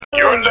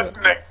You're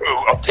listening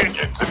to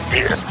Opinions and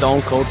Beer.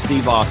 Stone Cold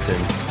Steve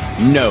Austin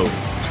knows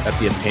that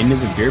the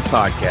Opinions and Beer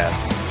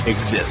podcast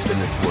exists in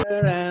this world.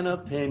 And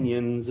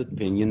opinions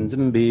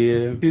and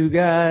beer. Two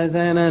guys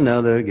and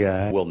another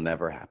guy. Will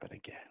never happen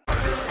again.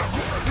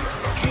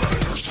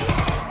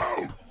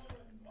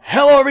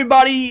 Hello,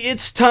 everybody.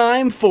 It's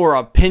time for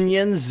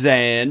Opinions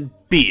and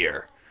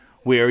Beer.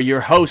 We're your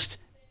host,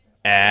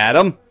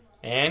 Adam.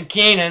 And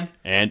Keenan.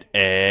 And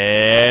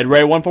Ed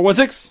Ray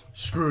 1416.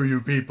 Screw you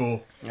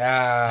people.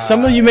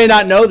 Some of you may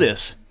not know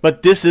this,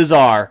 but this is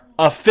our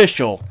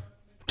official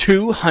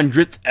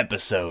 200th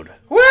episode.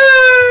 Woo!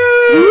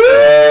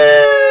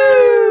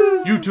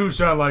 You two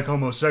sound like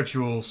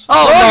homosexuals.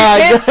 Oh,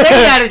 you can't say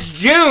that. It's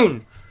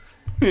June.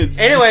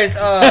 Anyways,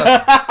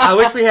 I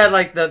wish we had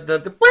like the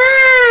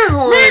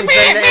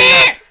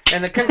horns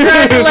and the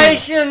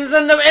congratulations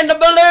and the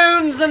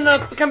balloons and the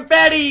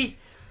confetti.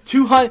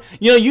 200.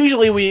 You know,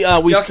 usually we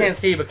Y'all can't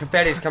see, but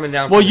confetti's coming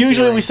down. Well,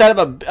 usually we set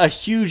up a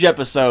huge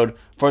episode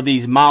for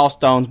these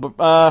milestones,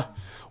 but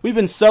we've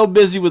been so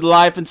busy with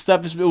life and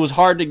stuff. It was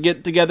hard to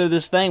get together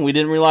this thing. We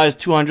didn't realize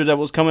 200 that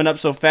was coming up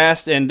so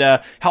fast. And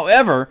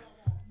however,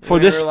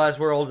 realize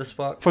we're old as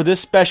fuck. For this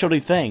specialty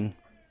thing,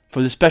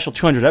 for this special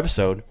 200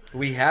 episode,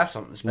 we have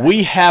something special.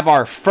 We have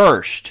our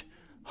first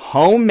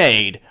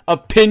homemade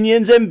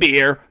Opinions and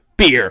Beer.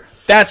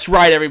 That's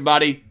right,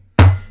 everybody.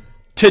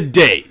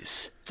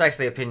 Today's. It's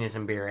actually Opinions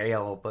and Beer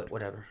Ale, but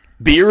whatever.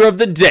 Beer of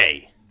the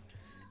day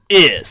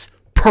is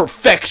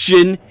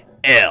Perfection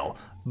Ale.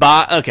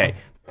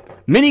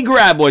 Many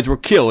graboids were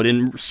killed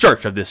in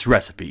search of this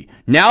recipe,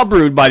 now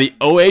brewed by the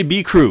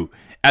OAB crew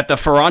at the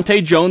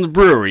Ferrante Jones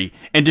Brewery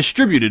and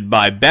distributed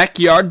by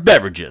Backyard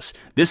Beverages.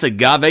 This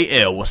agave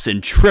ale will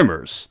send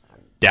tremors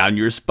down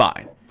your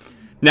spine.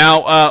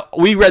 Now,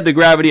 we read the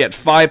gravity at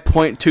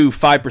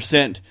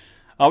 5.25%.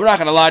 We're not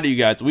going to lie to you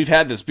guys. We've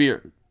had this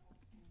beer,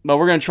 but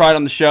we're going to try it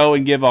on the show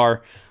and give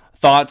our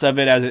thoughts of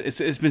it. As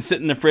it's been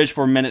sitting in the fridge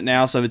for a minute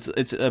now, so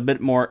it's a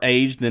bit more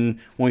aged than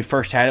when we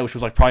first had it, which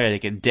was like probably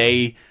like a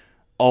day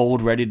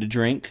old, ready to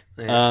drink.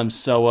 Yeah.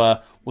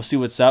 So we'll see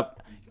what's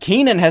up.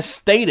 Keenan has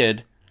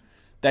stated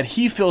that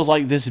he feels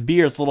like this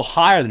beer is a little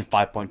higher than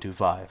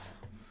 5.25.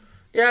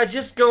 Yeah,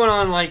 just going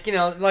on like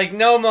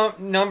no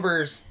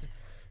numbers,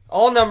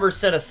 all numbers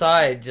set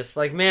aside. Just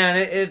like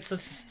it's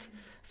just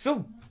I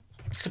feel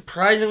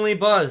surprisingly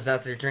buzzed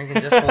after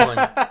drinking just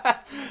one.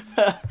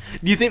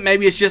 Do you think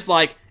maybe it's just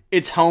like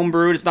it's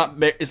homebrewed?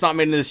 It's not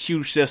made in this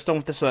huge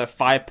system. This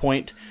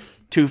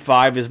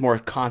 5.25 is more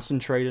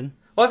concentrated.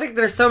 Well, I think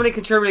there's so many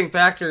contributing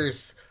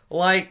factors.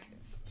 Like,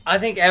 I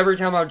think every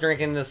time I'm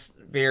drinking this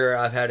beer,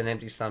 I've had an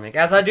empty stomach,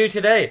 as I do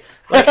today.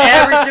 Like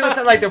every single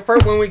time, like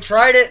when we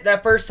tried it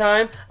that first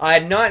time, I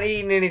had not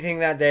eaten anything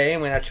that day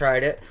when I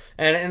tried it,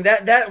 and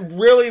that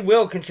really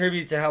will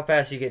contribute to how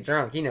fast you get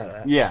drunk. You know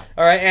that. Yeah.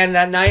 All right. And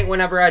that night,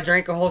 whenever I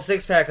drank a whole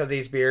 6-pack of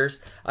these beers,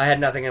 I had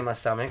nothing in my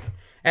stomach.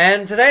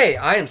 And today,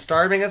 I am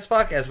starving as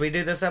fuck as we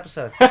do this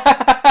episode.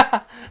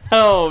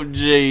 Oh,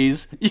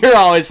 jeez. You're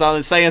always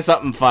saying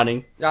something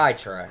funny. I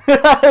try.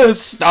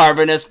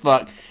 Starving as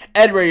fuck.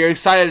 Edward, you're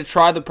excited to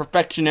try the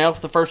Perfection Ale for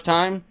the first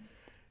time?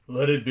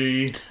 Let it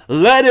be.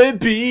 Let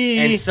it be.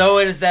 And so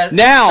it is that.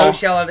 Now, so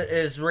shall it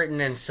is written,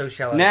 and so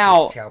shall it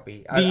shall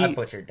be. I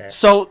butchered that.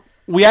 So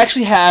we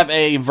actually have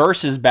a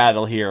versus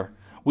battle here.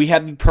 We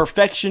have the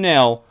Perfection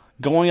Ale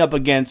going up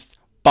against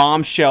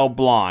Bombshell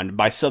Blonde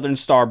by Southern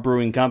Star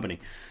Brewing Company.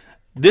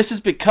 This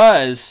is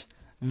because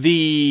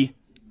the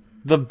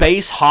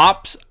base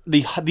hops,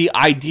 the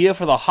idea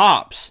for the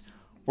hops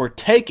were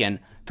taken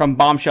from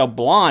Bombshell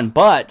Blonde,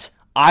 but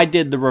I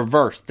did the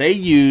reverse. They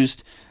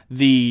used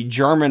the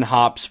German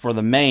hops for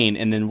the main,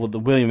 and then the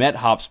Willamette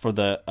hops for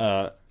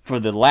the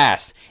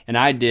last. And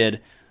I did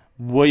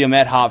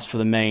Willamette hops for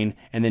the main,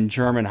 and then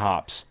German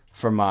hops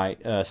for my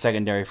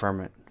secondary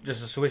ferment.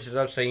 Just to switch it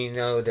up so you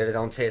know that it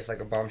don't taste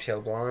like a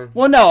Bombshell Blonde.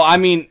 Well, no, I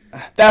mean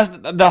that's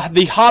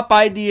the hop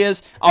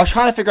ideas. I was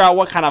trying to figure out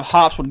what kind of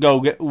hops would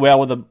go well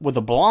with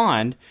a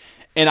blonde,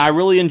 and I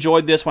really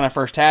enjoyed this when I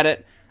first had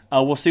it.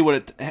 We'll see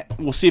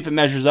if it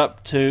measures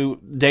up to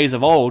Days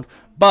of Old.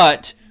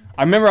 But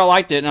I remember I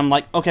liked it, and I'm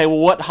like, okay, well,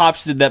 what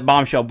hops did that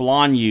Bombshell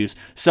Blonde use?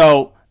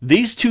 So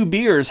these two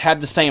beers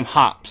have the same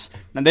hops.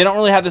 Now they don't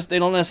really have this. They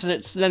don't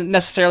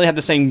necessarily have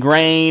the same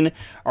grain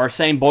or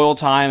same boil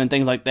time and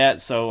things like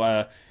that.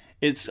 So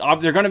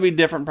they're going to be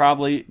different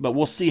probably, but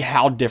we'll see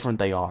how different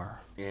they are.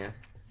 Yeah.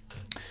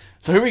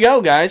 So here we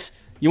go, guys.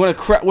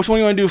 Which one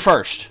you want to do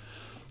first?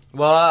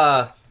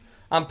 Well,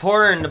 I'm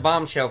pouring the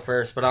Bombshell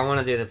first, but I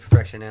want to do the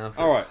Perfection Ale.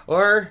 All right.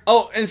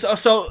 And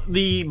so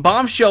the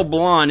Bombshell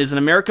Blonde is an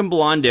American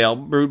blonde ale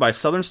brewed by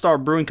Southern Star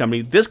Brewing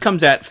Company. This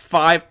comes at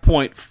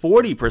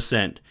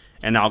 5.40%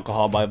 in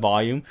alcohol by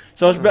volume.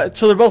 So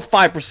they're both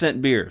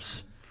 5%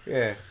 beers.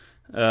 Yeah.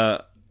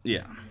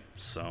 Yeah.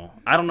 So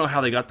I don't know how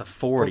they got the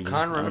 40.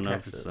 Conroe,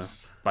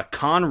 Texas. By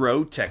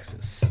Conroe,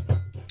 Texas.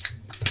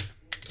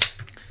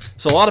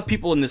 So a lot of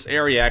people in this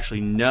area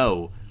actually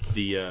know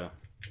the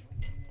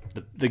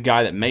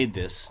guy that made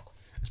this,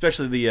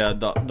 especially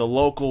the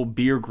local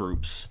beer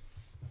groups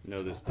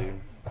know this dude.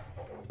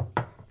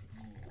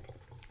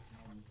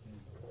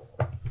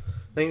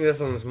 I think this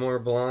one's more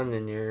blonde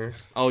than yours.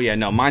 Oh yeah,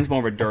 no, mine's more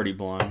of a dirty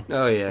blonde.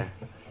 Oh yeah.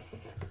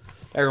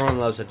 Everyone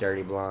loves a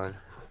dirty blonde.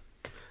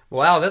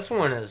 Wow, this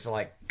one is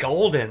like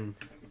golden.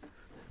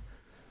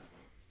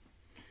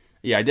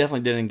 Yeah, I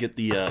definitely didn't get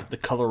the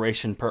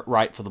coloration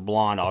right for the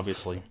blonde,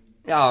 obviously.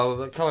 Oh,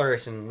 but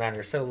coloration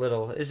matters so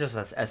little. It's just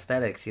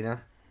aesthetics, you know.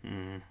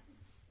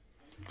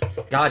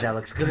 God, that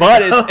looks good.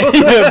 But it's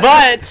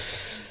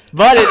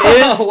but it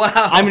is. Oh, wow.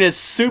 I mean, it's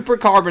super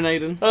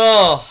carbonated.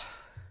 Oh,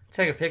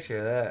 take a picture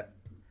of that.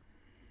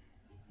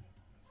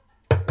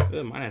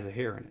 Ugh, mine has a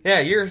hair in it.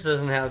 Yeah, yours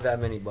doesn't have that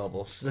many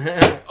bubbles.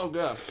 Oh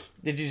god,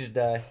 Did you just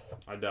die?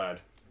 I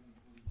died.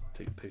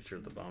 Take a picture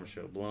of the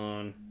bombshell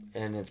blonde.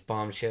 And it's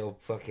bombshell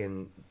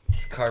fucking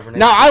carbonate.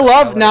 Now I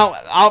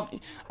love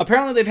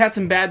apparently they've had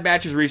some bad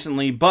batches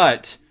recently,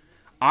 but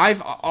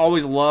I've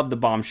always loved the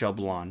bombshell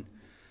blonde.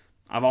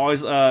 I've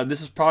always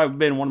this has probably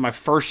been one of my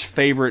first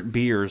favorite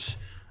beers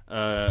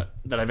that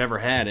I've ever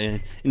had.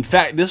 And in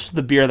fact, this was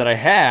the beer that I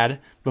had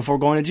before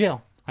going to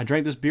jail. I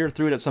drank this beer,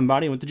 threw it at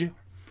somebody, and went to jail.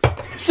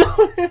 So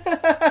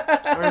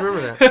I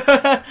remember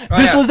that.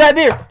 this was that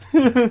beer.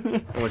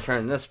 And we're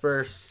trying this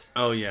first.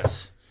 Oh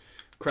yes,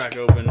 crack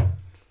open.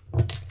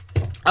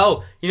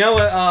 Oh, you know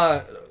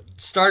what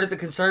started to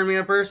concern me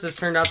at first? This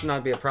turned out to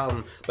not be a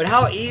problem. But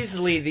how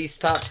easily these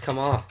tops come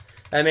off.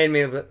 That made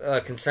me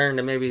concerned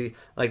that maybe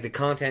like the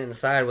content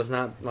inside was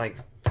not like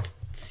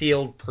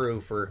sealed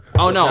proof or...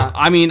 Oh no, not...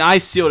 I mean I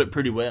sealed it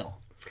pretty well.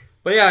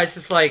 But yeah, it's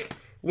just like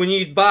when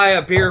you buy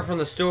a beer from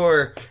the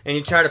store and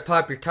you try to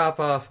pop your top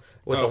off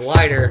with a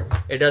lighter,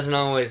 it doesn't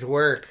always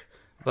work.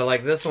 But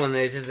like this one,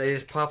 they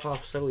just pop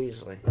off so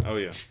easily. Oh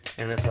yeah.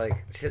 And it's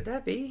like, should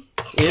that be?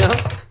 You know?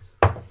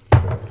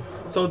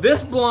 So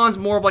this blonde's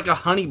more of like a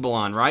honey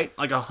blonde, right?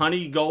 Like a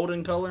honey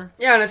golden color?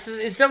 Yeah, and it's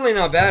definitely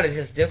not bad. It's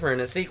just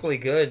different. It's equally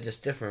good,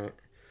 just different.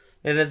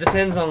 And it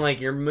depends on like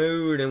your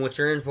mood and what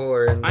you're in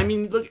for. And I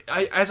mean, look,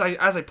 as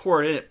I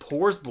pour it in, it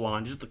pours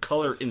blonde. Just the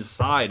color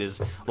inside is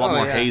a lot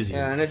more hazy.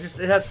 Yeah, and it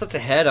has such a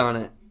head on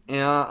it. You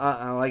know,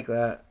 I like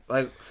that.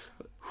 Like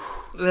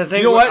the thing.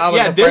 You know what? I was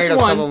Yeah, afraid this of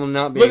one. some of them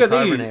not being Look at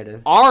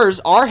carbonated.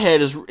 these. Our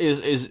head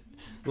is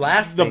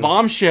Last the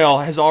bombshell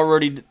has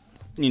already.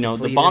 You know,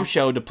 Depleted. the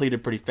bombshell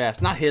depleted pretty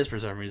fast. Not his for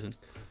some reason.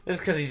 It's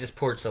because he just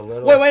poured so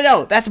little. Wait,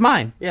 no, that's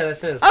mine. Yeah,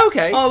 that's his.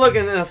 Okay. Oh, look,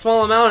 in a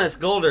small amount, it's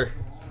golder.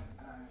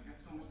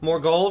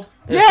 More gold?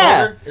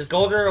 Yeah. Is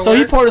golder a So word?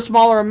 he poured a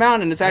smaller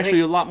amount, and it's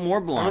actually think- a lot more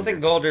I blonde. don't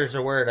think golder is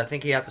a word. I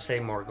think you have to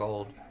say more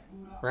gold.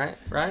 Right?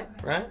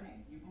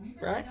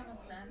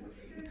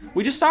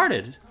 We just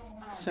started.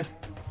 So-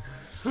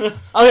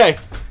 okay.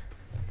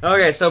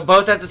 Okay, so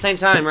both at the same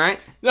time,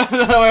 right? No,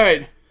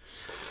 wait.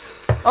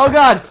 Oh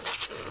God.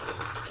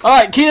 All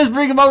right, Keena's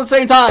drinking both at the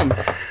same time.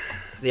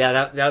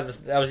 Yeah, that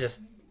was just...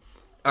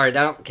 Alright,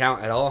 that don't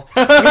count at all.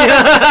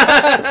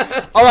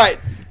 All right,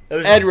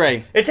 Ed Ed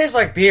Ray. It tastes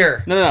like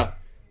beer. No.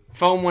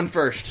 Foam one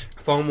first.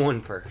 Foam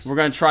one first. We're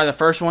gonna try the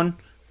first one.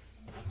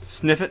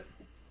 Sniff it.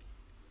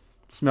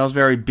 Smells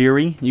very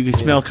beery. You can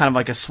smell kind of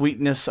like a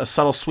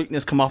subtle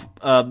sweetness come off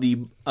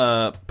the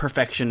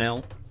Perfection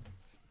Ale.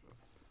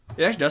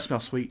 It actually does smell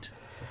sweet.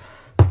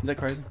 Is that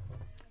crazy?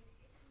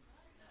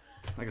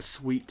 Like a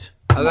sweet.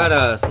 I've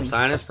got some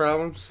sinus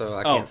problems, so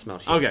I can't smell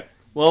shit. Okay.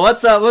 Well,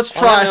 let's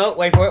try. Oh, no,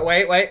 wait for it.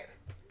 Wait.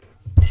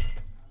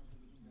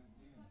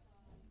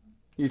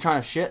 You're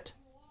trying to shit?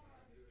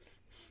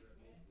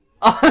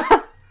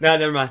 No,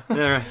 never mind.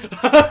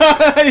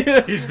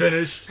 He's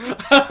finished.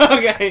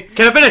 Okay.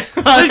 Can I finish?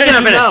 Please can I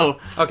finish? No.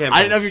 Okay,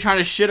 I didn't know if you're trying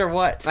to shit or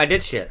what. I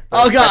did shit.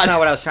 Oh, God. That's not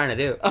what I was trying to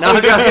do. No,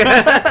 I'm joking.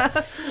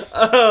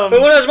 But one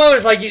of those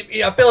moments, like,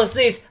 I feel a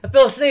sneeze.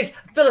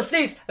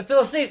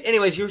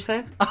 Anyways, you were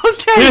saying?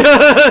 Okay.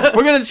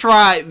 We're going to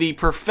try the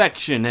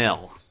Perfection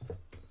Ale.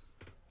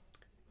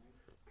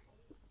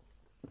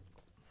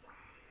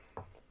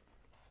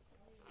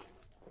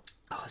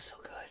 Oh, it's so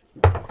good.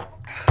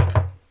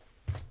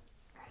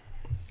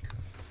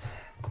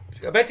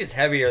 I bet you it's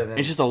heavier than...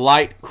 It's just a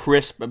light,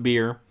 crisp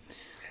beer.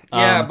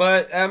 Yeah,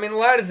 but, I mean,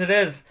 light as it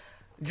is,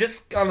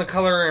 just on the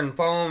color and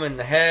foam and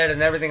the head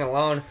and everything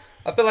alone,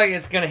 I feel like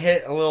it's going to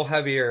hit a little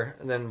heavier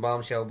than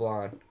Bombshell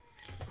Blonde.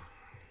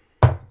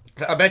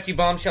 I bet you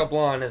Bombshell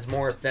Blonde is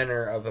more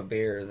thinner of a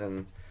beer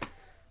than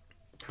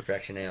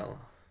Perfection Ale.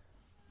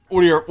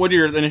 What are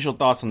your initial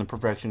thoughts on the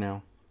Perfection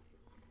Ale?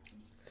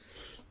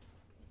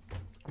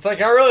 It's like,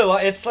 I really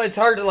like... It's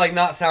hard to, like,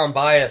 not sound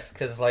biased,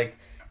 because, like,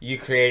 you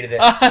created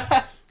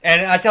it.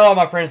 And I tell all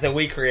my friends that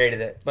we created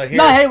it. But here...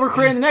 No, hey, we're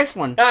creating the next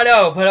one. I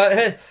know, but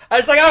I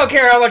was like, I don't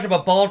care how much of a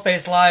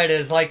bald-faced lie it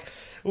is. Like,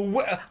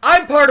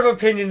 I'm part of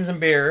Opinions and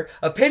Beer.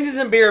 Opinions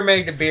and Beer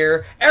made the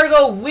beer.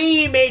 Ergo,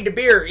 we made the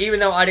beer, even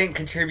though I didn't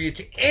contribute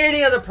to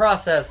any of the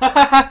process.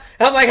 I'm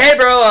like, hey,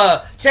 bro,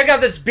 check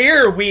out this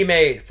beer we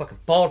made. Fucking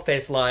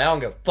bald-faced lie. I don't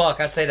give a fuck.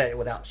 I say that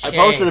without shame. I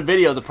posted a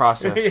video of the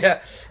process.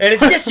 Yeah, and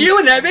it's just you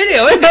in that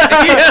video, isn't it?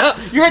 Yeah.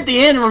 You're at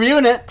the end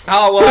reviewing it.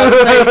 Oh,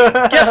 well,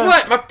 like, guess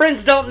what? My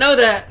friends don't know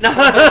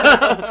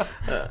that.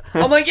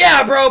 I'm like,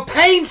 yeah, bro,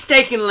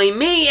 painstakingly,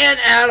 me and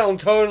Adam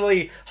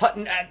totally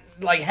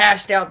like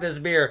hashed out this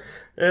beer.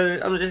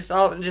 I'm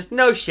just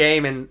no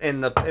shame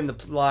in the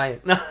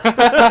line.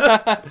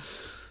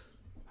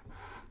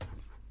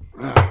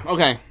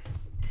 Okay.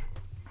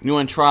 You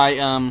want to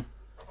try?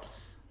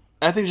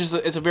 I think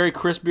it's a very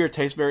crisp beer. It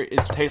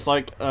tastes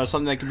like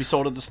something that could be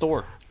sold at the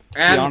store. To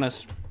be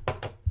honest.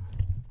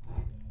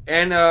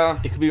 And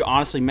it could be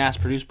honestly mass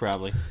produced,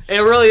 probably. It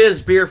really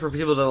is beer for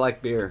people that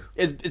like beer.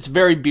 It's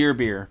very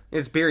beer.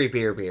 It's beery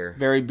beer.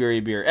 Very beery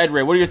beer. Ed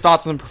Ray, what are your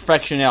thoughts on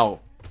Perfection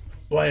Ale?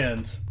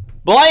 Bland.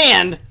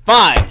 Bland.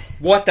 Fine.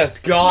 What the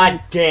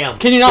goddamn?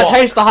 Can you not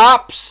taste the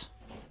hops?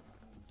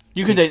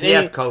 You can taste. He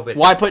has COVID.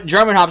 Why put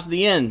German hops at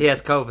the end? He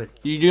has COVID.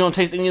 You don't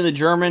taste any of the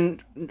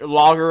German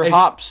lager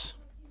hops.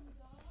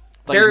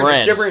 Like There's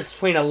bread. a difference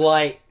between a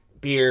light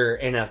beer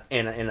and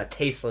a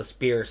tasteless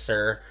beer,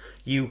 sir.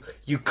 You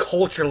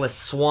cultureless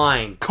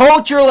swine.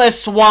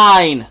 Cultureless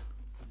swine.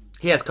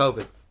 He has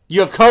COVID.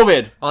 You have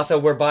COVID. Also,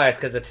 we're biased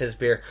because it's his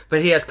beer,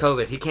 but he has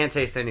COVID. He can't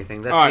taste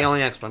anything. That's the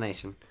only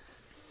explanation.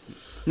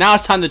 Now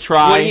it's time to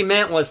try. What he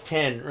meant was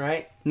 10,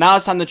 right? Now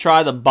it's time to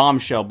try the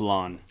Bombshell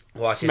Blonde.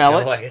 Smell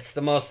it. Like it's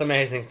the most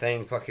amazing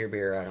thing. Fuck your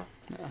beer,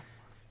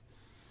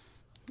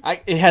 I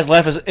don't. It has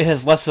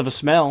less of a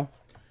smell.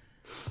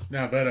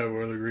 Now that I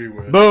will agree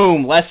with.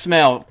 Boom, less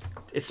smell.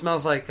 It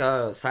smells like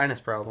a sinus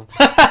problem.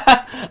 All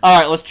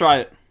right, let's try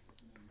it.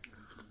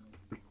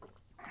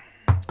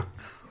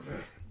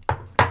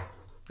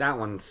 That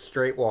one's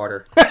straight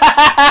water. So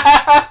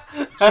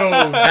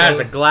That is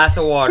a glass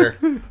of water.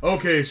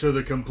 okay, so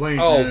the complaint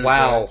Oh, is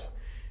wow. that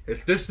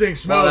if this thing Wow,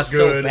 smells that's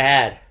good, so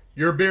bad.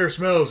 your beer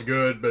smells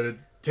good, but it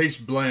tastes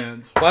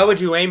bland. Why would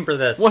you aim for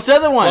this? What's the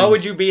other one? Why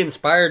would you be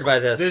inspired by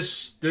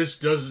this?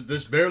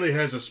 This barely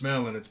has a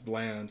smell and it's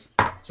bland.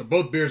 So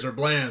both beers are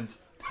bland.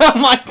 Oh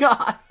my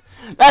god,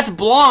 that's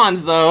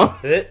blondes though.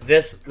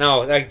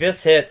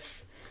 This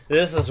hits.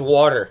 This is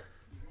water.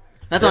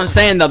 That's what I'm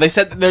saying though.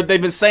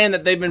 They've been saying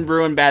that they've been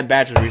brewing bad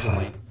batches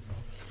recently.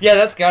 Yeah,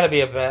 that's got to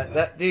be a bad.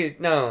 That dude,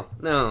 no.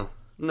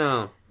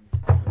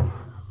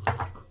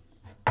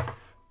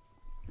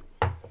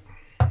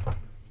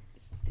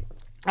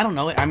 I don't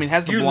know. I mean, it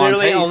has the You blonde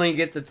literally taste. only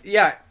get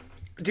the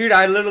dude.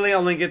 I literally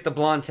only get the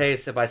blonde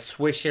taste if I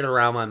swish it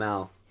around my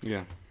mouth.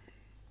 Yeah.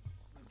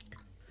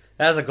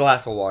 That is a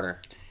glass of water.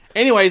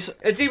 Anyways,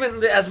 It's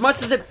even as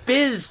much as it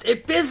fizzed.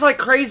 It fizzed like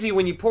crazy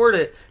when you poured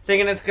it,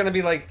 thinking it's gonna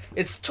be like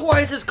it's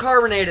twice as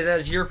carbonated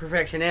as your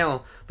Perfection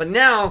Ale. But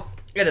now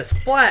it is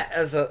flat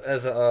as a.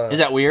 is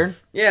that weird?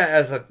 Yeah,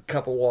 as a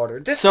cup of water.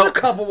 This So- is a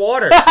cup of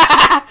water.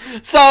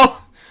 So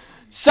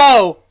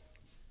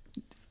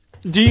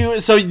do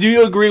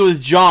you agree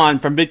with John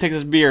from Big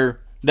Texas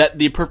Beer that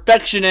the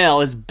Perfection Ale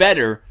is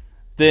better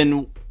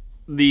than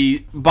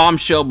the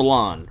Bombshell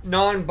Blonde?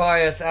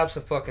 Non-bias,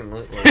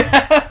 absolutely.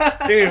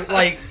 Dude,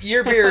 like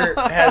your beer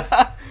has,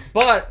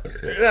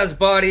 it has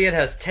body, it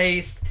has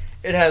taste,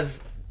 it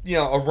has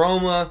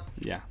aroma.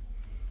 Yeah.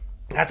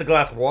 That's a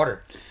glass of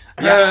water.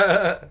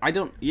 I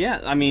don't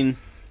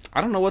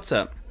know what's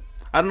up.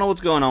 I don't know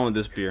what's going on with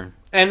this beer.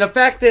 And the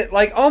fact that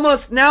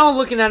almost now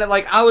looking at it,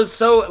 I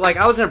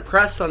was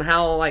impressed on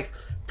how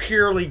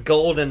purely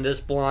golden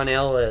this blonde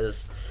ale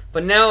is.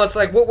 But now it's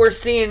what we're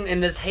seeing in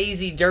this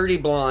hazy, dirty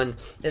blonde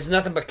is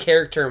nothing but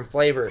character and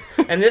flavor.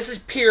 And this is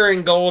pure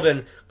and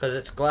golden because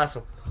it's a glass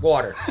of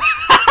water.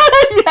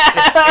 It's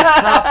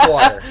hop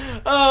water.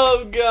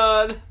 Oh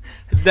god.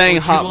 Dang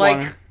Would hot you like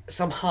water.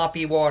 some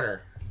hoppy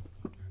water?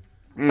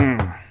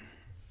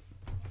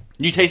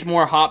 You taste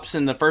more hops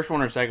in the first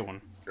one or second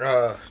one?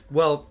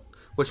 Well,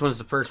 which one's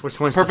the first? Which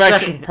one's the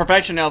second?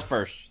 Perfection Ale's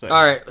first. So.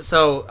 All right,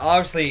 so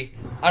obviously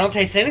I don't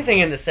taste anything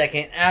in the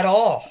second at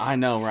all. I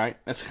know, right?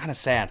 That's kind of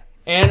sad.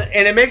 And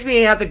it makes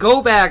me have to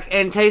go back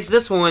and taste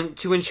this one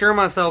to ensure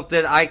myself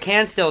that I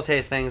can still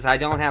taste things. I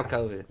don't have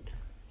COVID.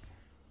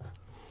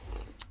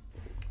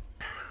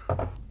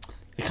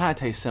 It kind of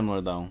tastes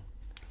similar though,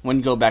 when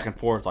you go back and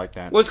forth like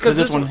that. Well, it's because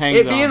this one hangs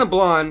it being on. a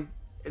blonde,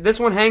 this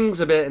one hangs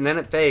a bit and then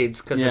it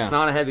fades because Yeah. it's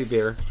not a heavy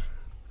beer.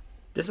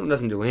 This one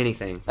doesn't do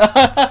anything.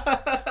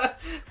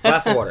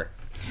 Glass of water.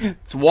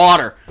 It's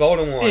water.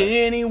 Golden water.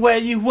 Any way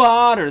you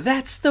water,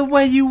 that's the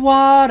way you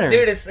water.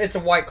 Dude, it's a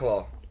White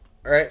Claw.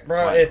 Right,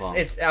 bro? White Claw.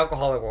 It's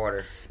alcoholic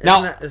water.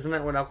 Now- Isn't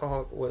that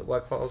what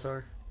White Claws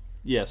are?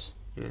 Yes.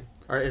 Yeah.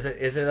 Or is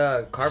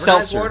it carbonized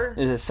Seltzer. water?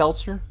 Is it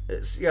seltzer?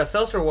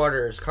 Seltzer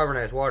water is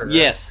carbonized water. Right?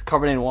 Yes.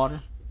 Carbonated water.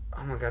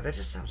 Oh my god, that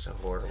just sounds so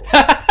horrible.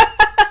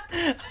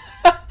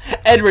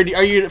 Edward,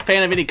 are you a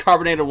fan of any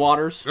carbonated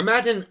waters?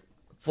 Imagine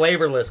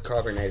flavorless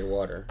carbonated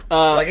water.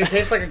 It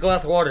tastes like a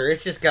glass of water.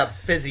 It's just got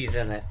fizzies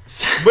in it.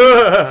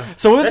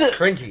 So with That's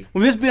the, cringy.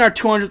 with this being our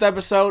 200th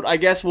episode, I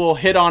guess we'll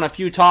hit on a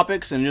few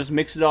topics and just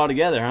mix it all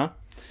together, huh?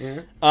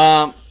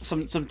 Yeah.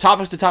 Some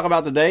topics to talk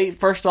about today.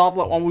 First off,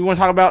 we want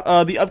to talk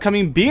about the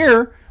upcoming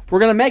beer we're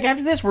going to make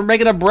after this. We're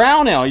making a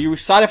brown ale. Are you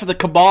excited for the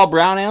Cabal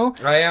Brown Ale?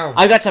 I am.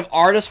 I've got some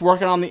artists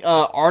working on the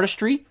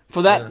artistry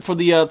for that for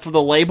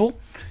the label.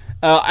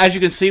 As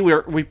you can see,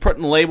 we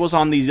putting labels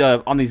on these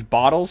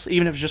bottles,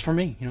 even if it's just for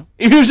me, Even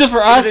if it's just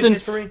for us it's and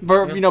just for me.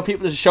 for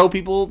people to show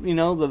people,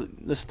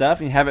 the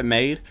stuff and have it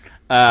made.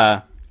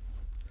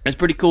 It's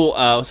pretty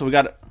cool. So we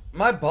got.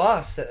 My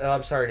boss,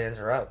 I'm sorry to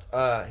interrupt.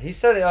 He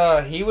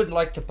said he would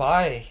like to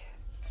buy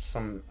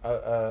some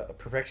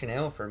Perfection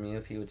Ale from you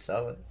if you would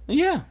sell it.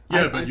 Yeah.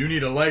 Yeah, but you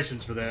need a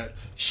license for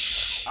that.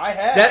 I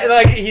have. That,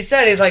 like he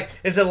said, he's like,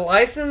 is it a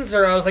license?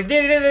 Or I was like,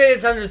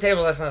 it's under the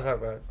table. Let's not talk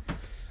about it.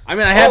 I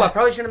mean, I have. I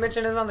probably should have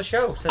mentioned it on the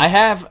show. I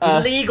have.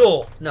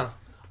 Illegal. No.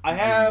 I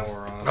have.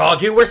 Oh,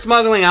 dude, we're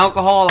smuggling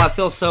alcohol. I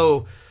feel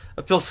so.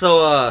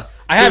 I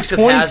have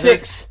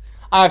 26.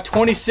 I have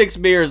 26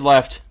 beers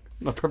left.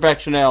 A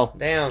Perfection Ale.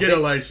 Damn. Get a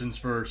license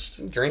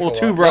first. Drink Well, a lot.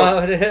 2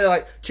 bro.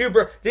 Like 2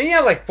 bro. Didn't you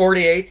have like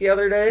 48 the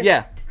other day?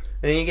 Yeah.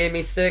 And then you gave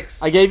me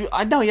 6. I gave you.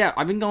 I know. Yeah.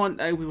 I've been going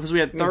because we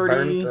had 30,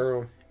 Burned and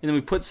through. then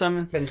we put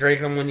some. Been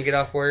drinking them when you get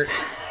off work.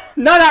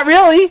 No, not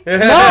really.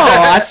 No,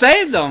 I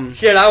saved them.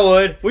 Shit, I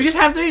would. We just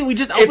have to. We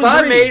just If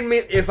opened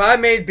if I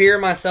made beer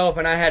myself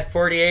and I had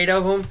 48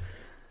 of them,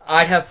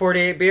 I'd have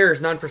 48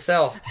 beers, none for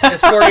sale.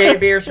 Just 48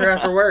 beers for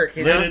after work.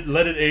 You know?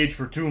 Let it age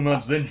for 2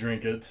 months, then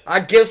drink it.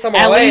 I'd give some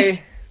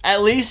away.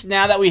 At least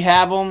now that we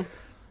have them,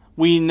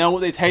 we know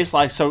what they taste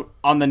like. So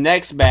on the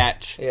next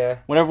batch, Yeah.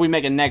 whenever we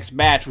make a next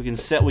batch, we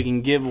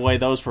can give away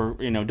those for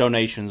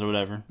donations or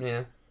whatever.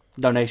 Yeah.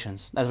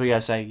 Donations. That's what you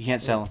gotta say. You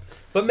can't sell them.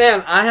 But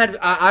man,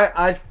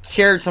 I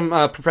shared some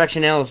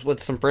Perfection Ales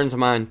with some friends of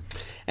mine,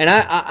 and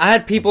I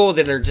had people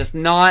that are just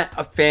not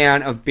a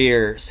fan of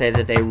beer say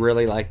that they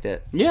really liked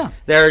it. Yeah.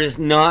 They're just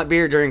not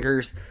beer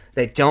drinkers.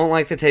 They don't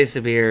like the taste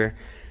of beer,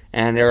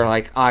 and they're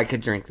like, I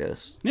could drink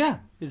this. Yeah.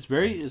 It's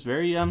very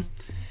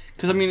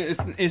because I mean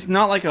it's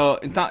not like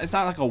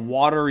a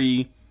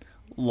watery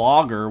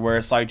lager where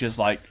it's like just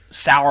like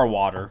sour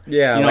water.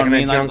 Yeah, you know like what I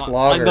an mean? adjunct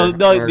like lager.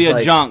 the Or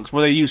it's adjuncts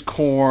where they use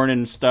corn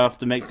and stuff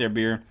to make their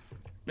beer.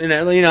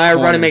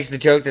 Everybody makes the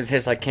joke that it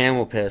tastes like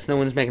camel piss. No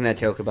one's making that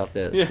joke about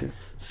this. Yeah.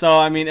 So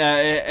I mean,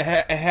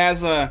 it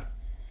has a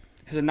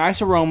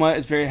nice aroma.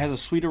 It has a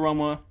sweet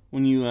aroma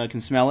when you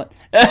can smell it,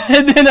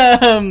 and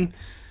then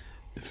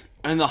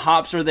and the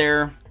hops are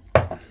there,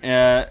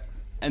 and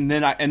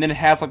then it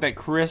has like that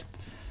crisp,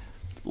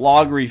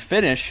 lagery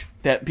finish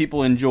that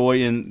people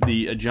enjoy in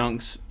the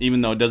adjuncts,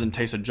 even though it doesn't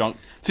taste adjunct.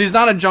 See, it's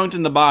not adjunct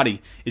in the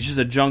body; it's just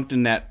adjunct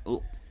in that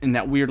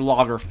weird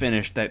lager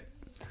finish that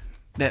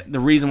the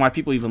reason why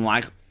people even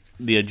like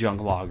the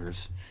adjunct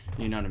lagers.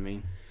 You know what I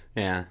mean?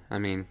 Yeah, I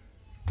mean,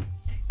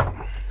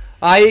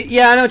 I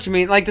know what you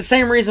mean. Like the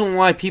same reason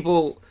why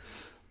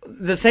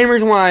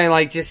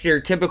like just your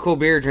typical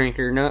beer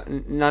drinker,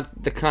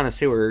 not the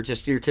connoisseur,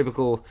 just your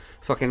typical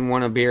fucking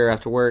want a beer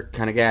after work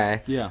kind of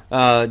guy.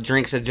 Yeah.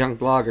 Drinks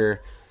adjunct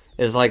lager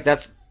is like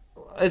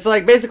it's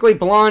like basically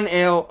blonde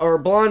ale or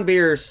blonde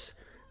beers,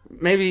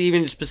 maybe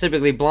even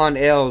specifically blonde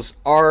ales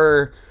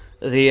are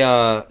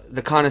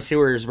the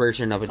connoisseur's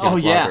version of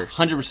adjunct lagers.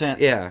 100%.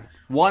 Yeah.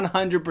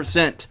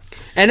 100%.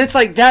 And it's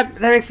like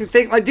that makes me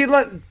think, like,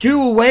 dude,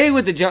 do away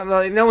with the junk.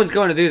 Like, no one's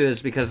going to do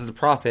this because of the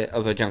profit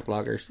of adjunct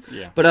lagers.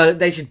 Yeah. But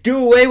they should do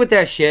away with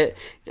that shit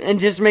and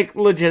just make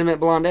legitimate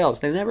blonde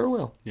ales. They never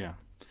will. Yeah.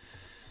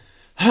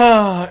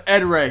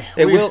 Ed Ray.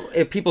 They will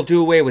if people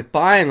do away with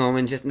buying them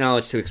and just, no,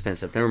 it's too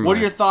expensive. Never mind. What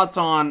are your thoughts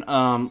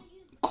on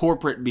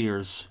corporate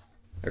beers?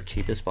 They're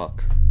cheap as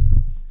fuck.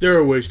 They're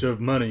a waste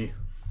of money.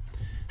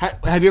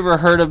 Have you ever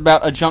heard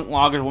about adjunct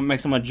lagers? What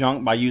makes them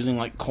adjunct by using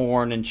like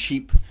corn and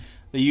cheap?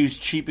 They use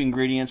cheap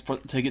ingredients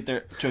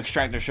to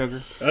extract their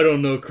sugar. I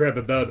don't know crap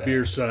about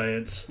beer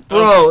science.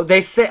 Bro,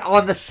 they say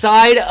on the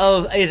side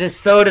of it is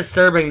so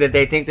disturbing that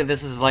they think that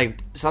this is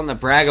like something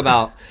to brag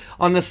about.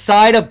 On the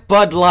side of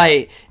Bud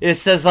Light, it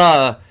says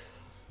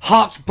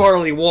hops,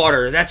 barley,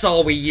 water. That's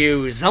all we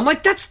use. I'm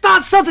like, that's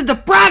not something to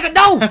brag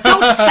about. No,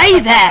 don't say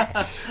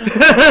that.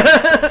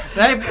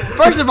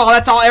 First of all,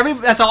 that's all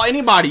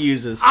anybody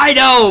uses. I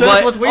know, So but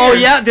that's what's weird. oh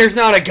yeah, there's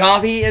not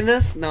agave in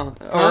this. No,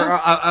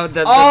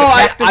 the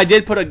cactus? I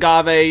did put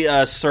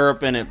agave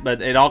syrup in it,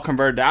 but it all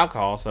converted to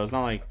alcohol, so it's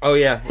not like. Oh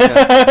yeah.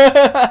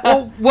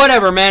 Well,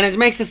 whatever, man. It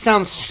makes it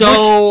sound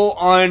so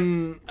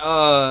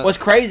What's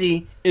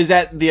crazy is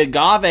that the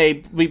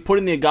agave,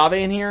 putting the agave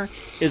in here,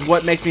 is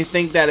what makes me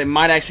think that it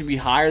might actually be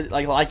higher,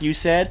 like you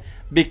said,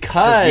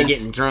 because you're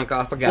getting drunk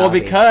off agave. Well,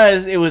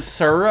 because it was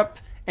syrup,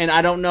 and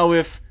I don't know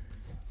if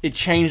it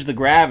changed the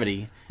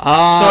gravity. So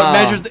it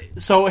measures.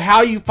 So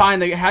how you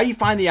find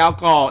the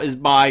alcohol is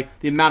by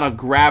the amount of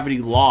gravity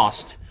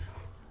lost,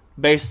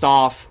 based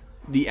off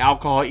the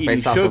alcohol eating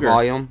based sugar. off the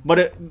volume.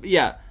 But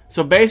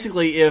so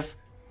basically, if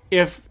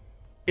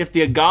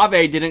the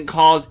agave didn't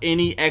cause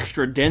any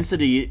extra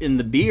density in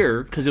the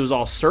beer because it was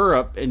all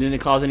syrup and didn't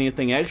cause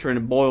anything extra and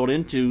it boiled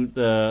into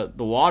the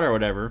water or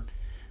whatever,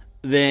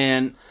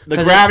 then the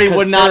gravity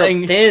would not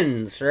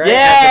thins, right?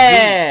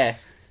 Yeah.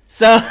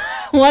 So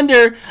I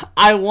wonder.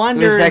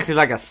 It's actually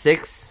like a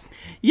 6.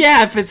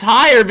 Yeah, if it's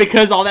higher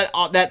because all that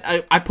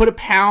I put a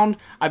pound.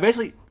 I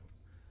basically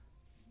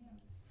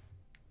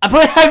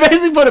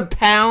put a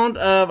pound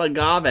of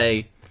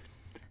agave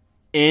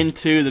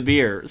into the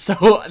beer.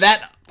 So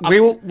that. We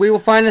will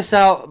find this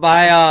out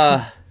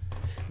by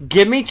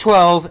give me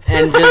 12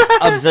 and just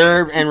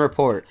observe and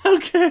report.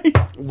 Okay.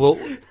 Well,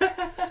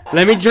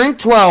 let me drink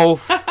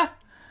 12.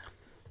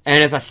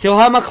 And if I still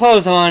have my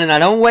clothes on and I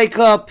don't wake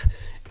up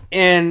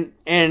in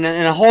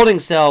a holding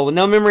cell with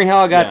no memory how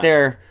I got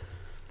there,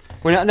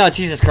 no,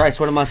 Jesus Christ,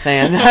 what am I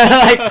saying?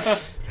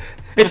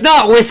 It's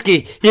not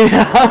whiskey, you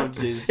know.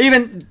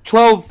 Even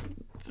 12,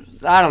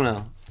 I don't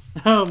know.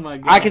 Oh my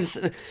god! I can.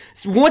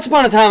 Once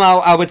upon a time,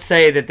 I would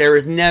say that there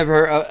is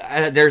never,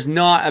 there's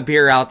not a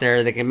beer out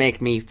there that can make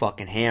me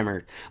fucking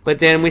hammered. But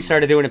then we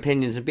started doing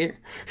opinions of beer.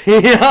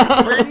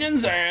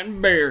 Opinions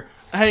and beer.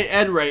 Hey,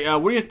 Ed Ray,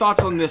 what are your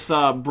thoughts on this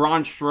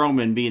Braun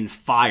Strowman being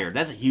fired?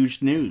 That's a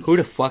huge news. Who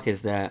the fuck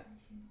is that?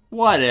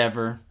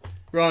 Whatever.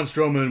 Braun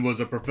Strowman was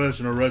a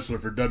professional wrestler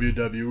for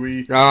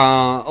WWE.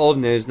 Old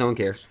news. No one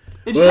cares.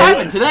 It just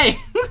happened today.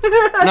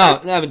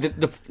 No, but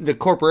the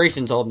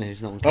corporation's old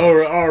news. No one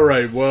cares. All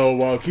right. Well,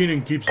 while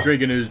Keenan keeps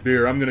drinking his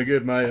beer, I'm going to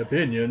give my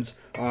opinions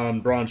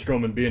on Braun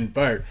Strowman being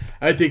fired.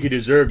 I think he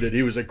deserved it.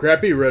 He was a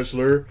crappy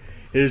wrestler.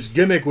 His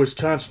gimmick was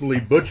constantly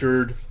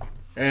butchered,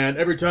 and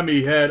every time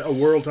he had a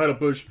world title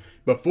push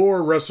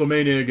before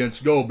WrestleMania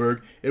against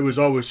Goldberg, it was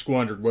always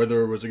squandered,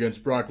 whether it was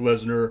against Brock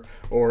Lesnar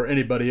or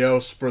anybody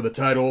else for the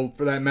title,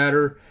 for that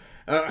matter.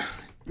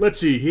 Let's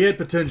see. He had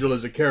potential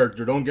as a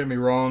character, don't get me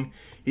wrong.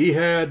 He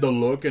had the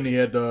look and he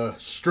had the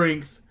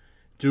strength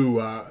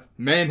to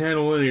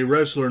manhandle any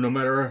wrestler, no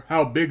matter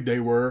how big they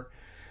were.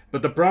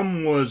 But the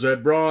problem was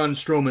that Braun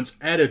Strowman's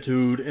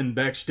attitude in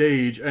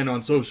backstage and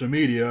on social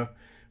media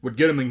would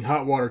get him in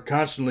hot water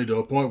constantly, to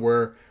a point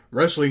where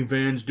wrestling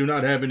fans do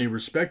not have any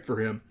respect for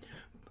him,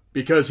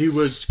 because he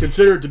was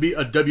considered to be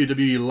a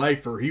WWE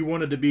lifer. He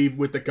wanted to be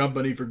with the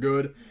company for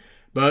good,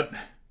 but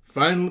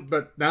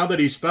now that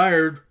he's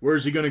fired,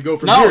 where's he going to go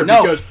from here?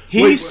 Because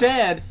he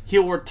said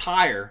he'll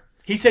retire.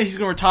 He said he's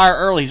going to retire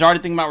early. He's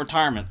already thinking about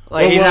retirement.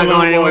 He's not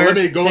going anywhere.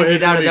 Since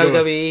he's out of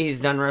WWE, he's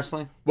done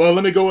wrestling. Well,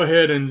 let me go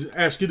ahead and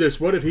ask you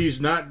this. What if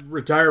he's not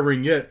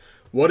retiring yet?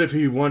 What if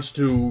he wants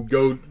to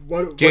go...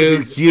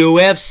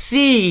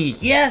 UFC.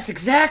 Yes,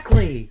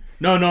 exactly.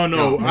 No.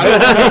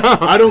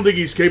 I don't think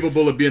he's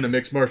capable of being a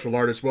mixed martial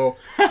artist. Well,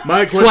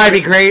 my question... That's why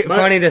it'd be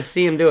funny to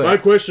see him do it. My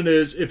question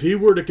is, if he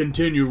were to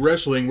continue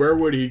wrestling, where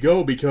would he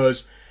go?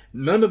 Because...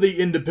 None of the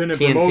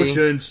independent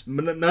promotions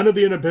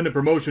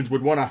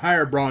would want to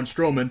hire Braun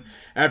Strowman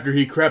after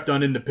he crapped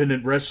on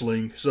independent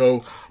wrestling. So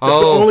the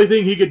only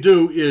thing he could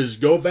do is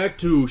go back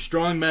to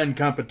strongman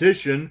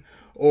competition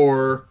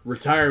or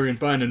retire and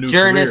find a new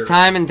career. During his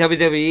time in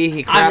WWE,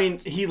 he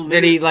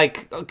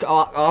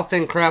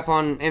often crap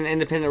on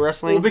independent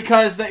wrestling? Well,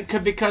 because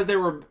they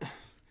were...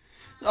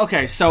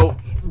 Okay, so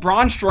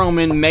Braun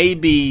Strowman may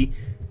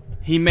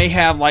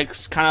have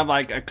kind of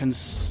like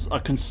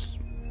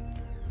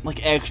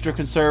like extra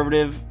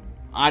conservative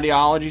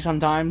ideology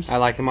sometimes. I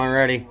like him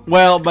already.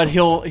 Well, but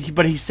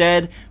he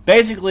said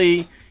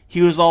basically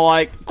he was all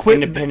like quit.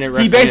 Independent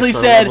wrestling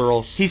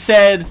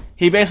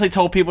he basically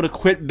told people to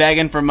quit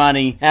begging for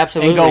money.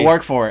 Absolutely. And go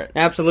work for it.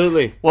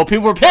 Absolutely. Well,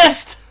 people were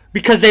pissed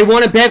because they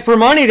want to beg for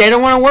money. They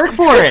don't want to work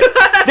for it.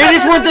 They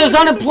just want those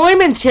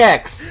unemployment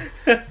checks.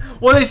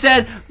 Well, they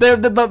said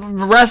the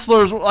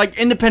wrestlers, like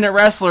independent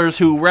wrestlers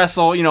who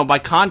wrestle, by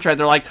contract,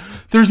 they're like,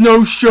 there's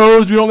no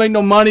shows, we don't make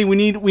no money, we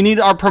need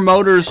our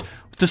promoters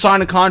to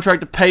sign a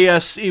contract to pay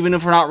us even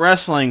if we're not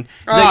wrestling.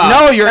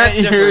 No,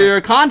 you're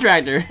a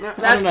contractor.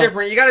 That's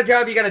different. You got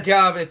a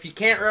job. If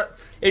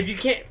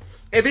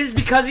it's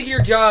because of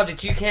your job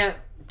that you can't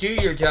do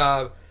your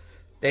job,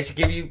 they should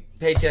give you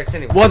paychecks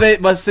anyway. Well,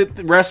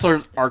 the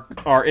wrestlers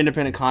are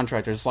independent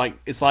contractors.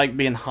 It's like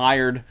being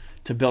hired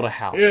to build a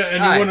house. Yeah,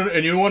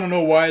 and you want to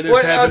know why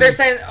this happened? They're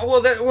saying,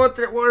 what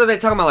are they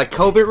talking about? Like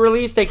COVID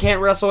release? They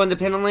can't wrestle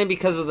independently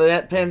because of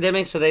the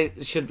pandemic, so they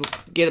should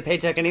get a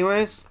paycheck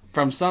anyways?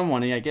 From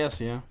someone, I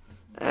guess, yeah.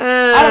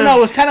 I don't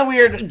know. It's kind of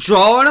weird.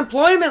 Draw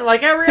unemployment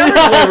like every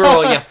other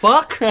liberal, you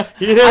fuck.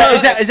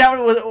 Is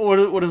that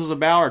what it was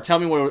about? Or tell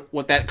me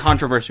what that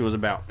controversy was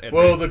about.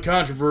 Well, the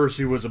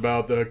controversy was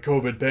about the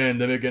COVID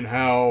pandemic and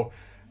how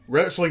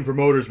wrestling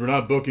promoters were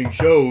not booking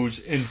shows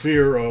in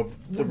fear of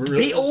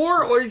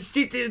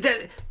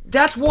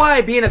that's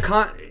why being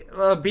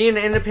an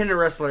independent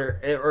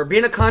wrestler or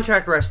being a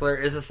contract wrestler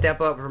is a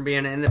step up from being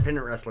an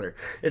independent wrestler.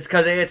 It's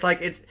because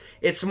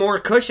it's more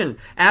cushion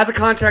as a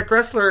contract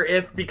wrestler.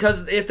 If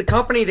the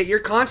company that you're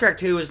contract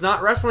to is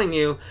not wrestling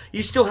you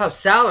still have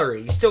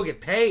salary, you still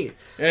get paid.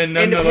 And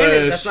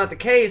independent, that's not the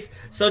case.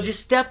 So just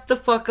step the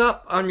fuck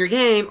up on your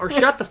game or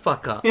shut the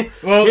fuck up.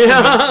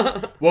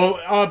 Well,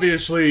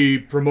 obviously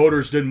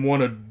promoters didn't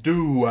want to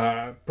do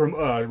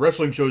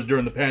wrestling shows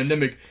during the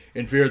pandemic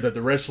in fear that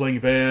the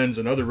wrestling fans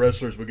and other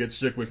wrestlers would get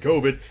sick with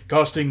COVID,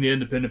 costing the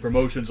independent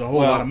promotions a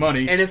whole lot of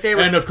money.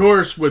 And of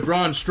course, with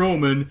Braun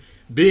Strowman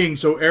being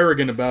so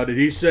arrogant about it,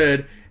 he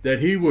said that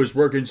he was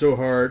working so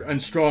hard on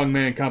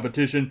strongman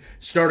competition,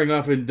 starting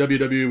off in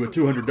WWE with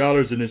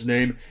 $200 in his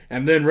name,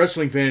 and then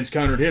wrestling fans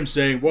countered him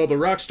saying, well, The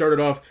Rock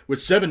started off with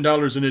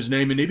 $7 in his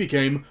name, and he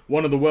became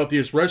one of the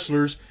wealthiest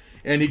wrestlers,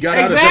 and he got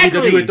out of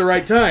WWE at the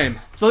right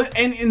time. So,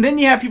 and then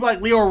you have people like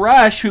Leo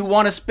Rush who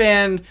want to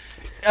spend...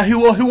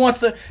 Who wants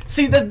to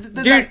see the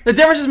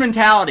difference is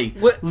mentality.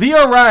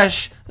 Leo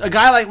Rush, a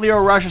guy like Leo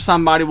Rush or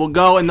somebody will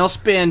go and they'll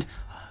spend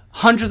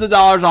hundreds of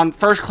dollars on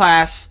first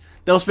class.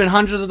 They'll spend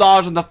hundreds of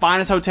dollars on the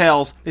finest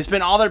hotels. They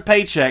spend all their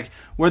paycheck.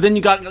 Where then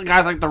you got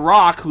guys like The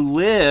Rock who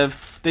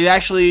live. They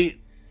actually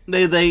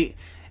they.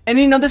 And,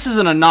 this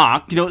isn't a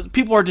knock.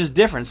 People are just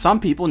different.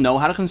 Some people know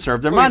how to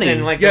conserve their money.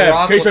 Saying, like, Yeah, The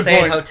Rock case will in stay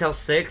in point. Hotel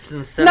 6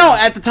 instead No, of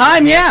at the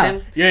time, yeah.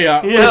 Hampton.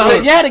 Yeah.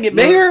 To get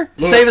bigger,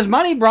 to Look. save his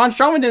money. Braun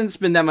Strowman didn't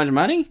spend that much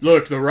money.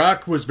 Look, The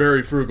Rock was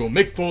very frugal.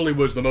 Mick Foley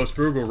was the most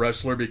frugal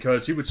wrestler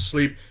because he would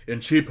sleep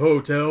in cheap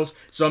hotels.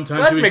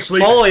 Sometimes That's he would Mick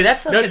sleep. Foley.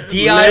 That's such a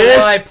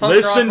DIY punk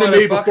Listen rock to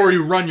me motherfucker. before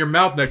you run your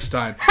mouth next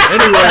time.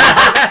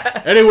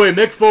 Anyway,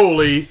 Mick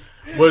Foley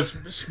was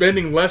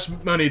spending less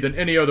money than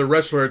any other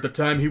wrestler at the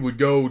time. He would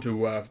go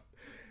to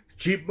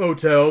cheap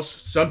hotels.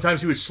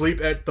 Sometimes he would sleep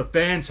at the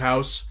fan's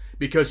house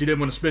because he didn't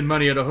want to spend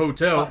money at a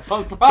hotel.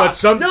 But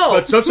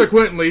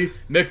subsequently,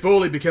 Mick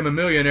Foley became a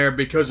millionaire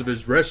because of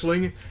his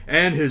wrestling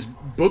and his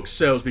book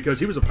sales because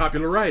he was a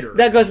popular writer.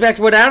 That goes back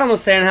to what Adam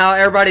was saying, how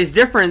everybody's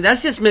different.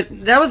 That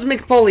was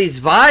Mick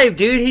Foley's vibe,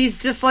 dude.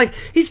 He's just like,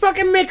 he's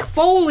fucking Mick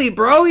Foley,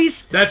 bro.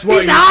 He's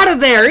out of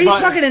there. He's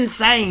fucking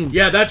insane.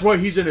 Yeah, that's why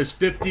he's in his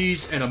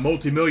 50s and a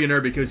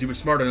multimillionaire because he was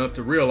smart enough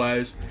to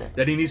realize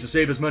that he needs to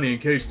save his money in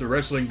case the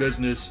wrestling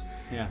business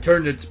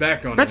turned its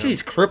back on him. Bet you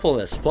he's crippled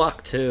as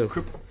fuck, too.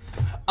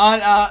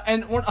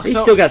 He's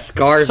still got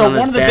scars on his back. So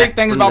one of the big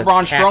things about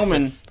Braun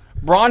Texas. Strowman,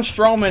 Braun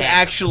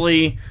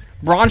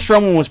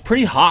Strowman was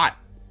pretty hot.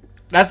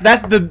 He's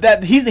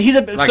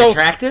a Like so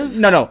attractive?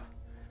 No.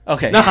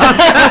 Okay.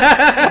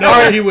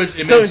 No, he was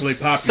immensely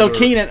popular. So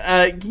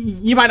Keenan,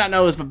 you might not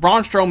know this, but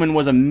Braun Strowman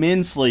was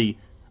immensely.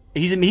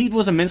 He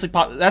was immensely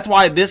popular. That's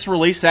why this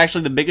release is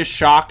actually the biggest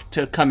shock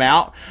to come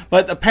out.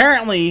 But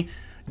apparently,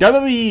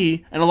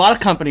 WWE and a lot of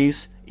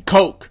companies,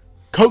 Coke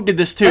did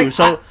this too. Like,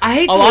 So I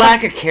hate the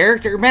lack of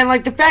character, man.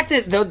 Like the fact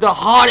that the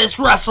hottest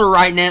wrestler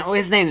right now,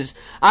 his name is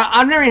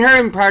I've never heard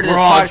him prior to this.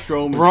 Braun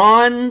Strowman.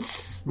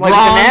 Bronze, like with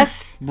an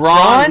S.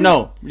 Braun.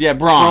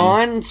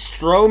 Braun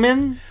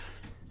Strowman.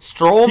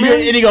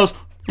 And he goes,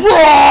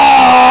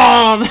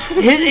 Braun.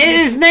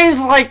 His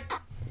name's like.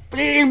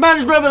 He might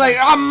as well be like,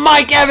 I'm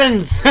Mike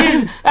Evans.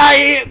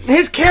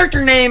 His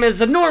character name is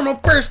a normal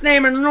first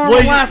name and a normal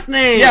last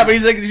name. Yeah, but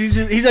he's like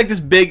this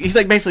big. He's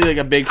like basically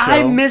like a big show.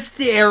 I miss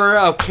the era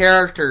of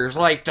characters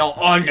like the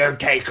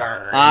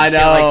Undertaker. And I shit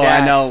know, like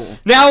that. I know.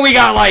 Now we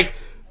got like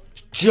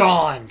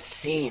John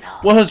Cena.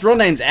 Well, his real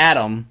name's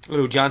Adam.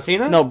 Ooh, John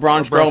Cena? No,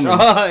 Braun Strowman.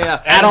 Oh,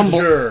 yeah. Adam.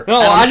 Sure.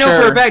 No, Adam I know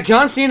Sure. for a fact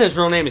John Cena's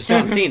real name is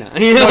John Cena.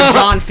 You No, know?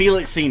 John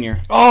Felix Sr.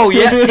 Oh,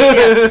 yeah. See,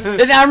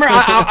 yeah. And I remember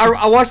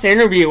I watched the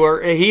interview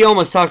where he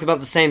almost talked about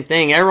the same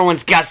thing.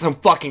 Everyone's got some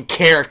fucking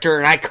character,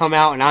 and I come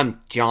out and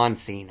I'm John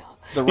Cena.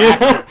 The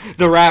rapper.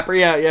 The rapper,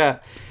 yeah.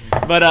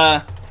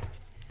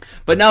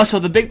 But no, so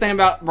the big thing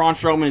about Braun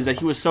Strowman is that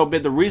he was so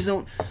big.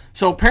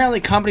 So apparently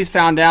companies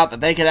found out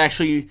that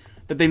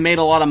they made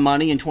a lot of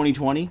money in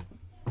 2020,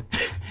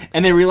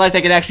 and they realized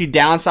they could actually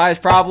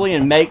downsize probably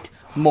and make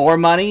more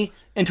money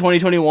in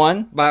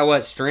 2021 By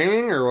what,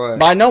 streaming or what?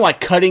 by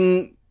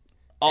cutting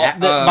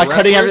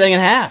cutting everything in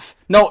half.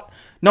 No,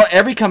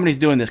 every company's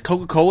doing this.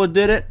 Coca-Cola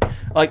did it.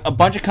 Like a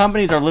bunch of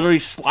companies are literally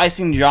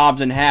slicing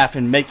jobs in half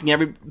and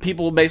making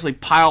people basically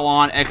pile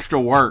on extra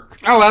work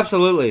Oh,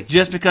 absolutely.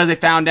 just because they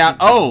found out.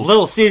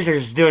 Little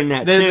Caesar's doing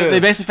that too. They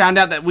basically found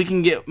out that we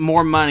can get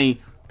more money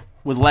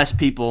with less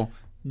people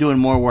doing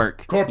more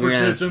work.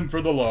 Corporatism for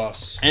the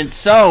loss. And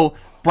so,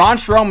 Braun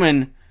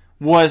Strowman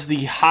was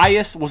the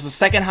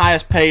second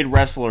highest paid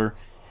wrestler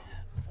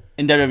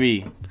in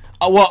WWE.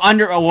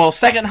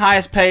 Second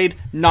highest paid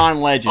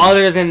non-legend.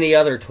 Other than the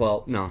other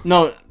 12.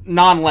 No,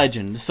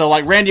 non-legend. So,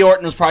 like, Randy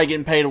Orton was probably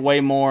getting paid way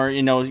more.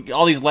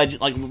 All these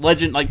legend,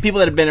 people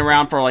that have been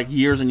around for like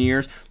years and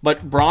years.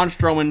 But Braun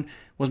Strowman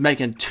was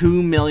making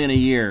 $2 million a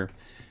year.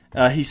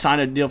 He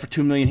signed a deal for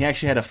 $2 million. He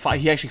actually had a fight.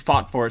 He actually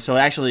fought for it. So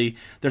actually,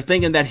 they're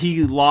thinking that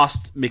he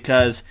lost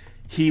because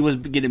he was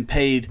getting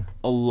paid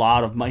a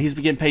lot of money. He's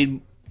getting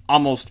paid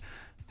almost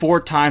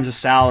 4 times the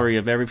salary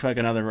of every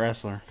fucking other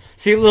wrestler.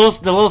 See, the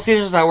Little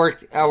Caesars I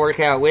work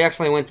out, we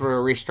actually went through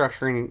a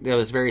restructuring that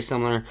was very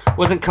similar. It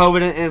wasn't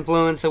COVID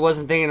influence. It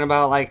wasn't thinking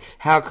about, like,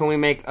 how can we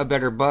make a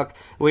better buck.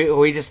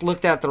 We just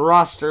looked at the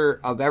roster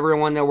of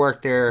everyone that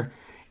worked there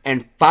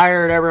and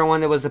fired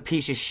everyone that was a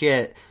piece of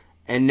shit,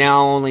 and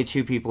now only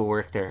 2 people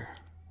work there.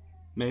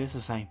 Maybe it's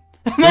the same.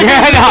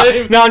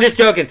 No, I'm just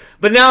joking.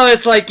 But now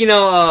it's like, we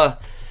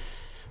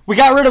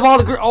got rid of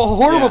all the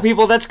horrible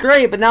people. That's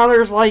great. But now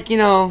there's like,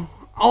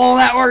 all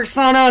that work's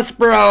on us,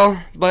 bro.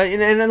 But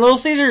and Little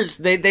Caesars,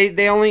 they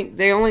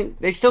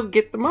still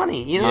get the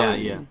money,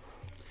 Yeah.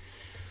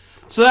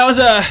 So that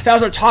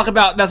was our talk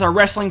about. That's our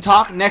wrestling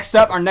talk. Next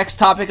up, our next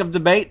topic of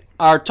debate,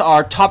 our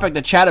topic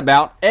to chat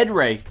about. Ed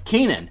Ray,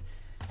 Keenan,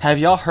 have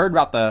y'all heard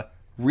about the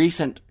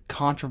recent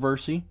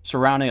controversy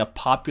surrounding a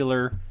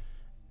popular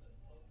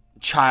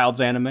child's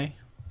anime?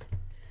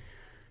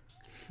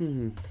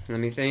 Let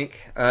me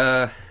think.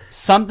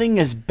 Something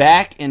is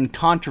back in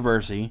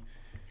controversy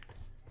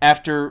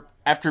after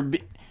a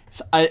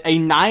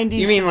 90s.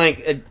 You mean like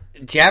a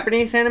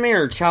Japanese anime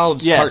or a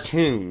child's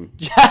cartoon?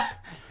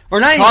 Or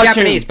not even Cartoon.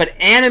 Japanese, but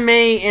anime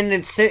in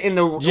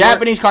the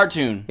Japanese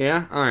cartoon.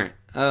 Yeah. All right.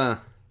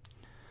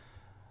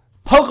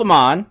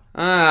 Pokemon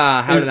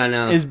How did I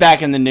know? is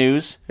back in the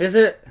news. Is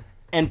it?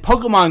 And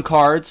Pokemon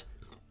cards,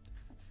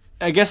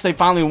 I guess they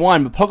finally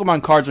won, but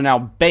Pokemon cards are now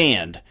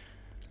banned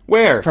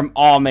Where? from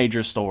all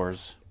major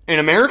stores. In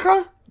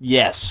America?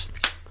 Yes.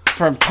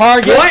 From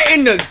Target. What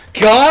in the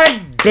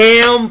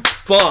goddamn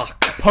fuck?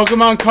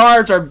 Pokemon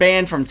cards are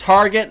banned from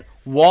Target,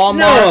 Walmart,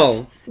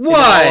 No. and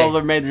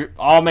Why?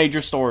 all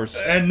major stores.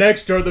 And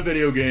next are the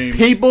video games.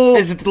 People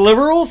Is it the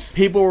liberals?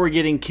 people were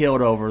getting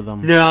killed over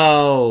them.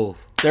 No.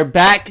 They're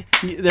back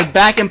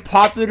in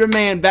popular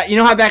demand. You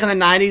know how back in the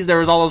 90s there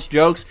was all those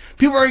jokes?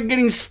 People are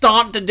getting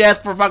stomped to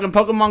death for fucking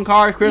Pokemon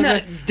cards, Chris.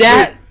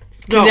 That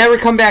No. can never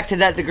come back to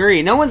that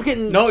degree. No one's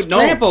getting No,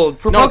 trampled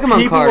for Pokemon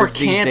people cards were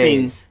these camping.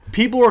 days.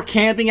 People were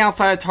camping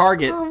outside of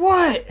Target, For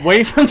what?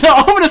 waiting for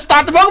the to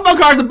stop the Pokemon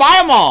cards and buy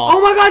them all.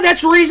 Oh my god,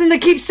 that's reason to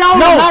keep selling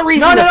them, not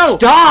reason to They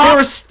stop.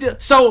 were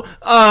so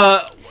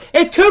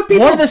If two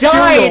people one of the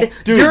died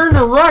dude. during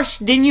the rush,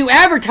 then you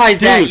advertise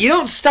that. Dude. You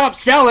don't stop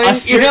selling. one of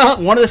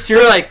the You're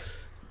cereal like,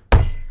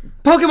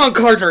 Pokemon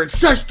cards are in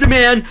such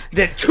demand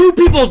that two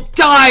people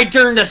died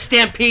during the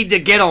stampede to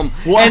get them.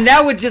 What? And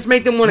that would just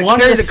make them want to One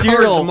of carry the the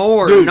cereal- cards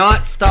more, dude.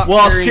 not stop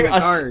well, carrying the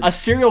cards. a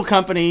cereal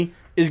company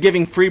is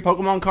giving free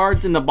Pokemon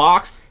cards in the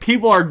box.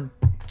 People are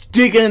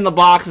digging in the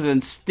boxes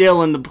and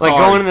stealing the Like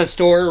cards. going in the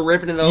store,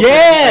 ripping it open.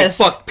 Yes!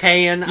 Like, fuck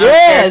paying.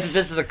 Yes!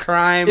 This is a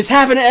crime. It's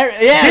happening.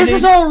 Yeah, This dude.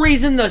 is all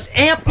reason to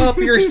amp up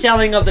your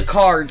selling of the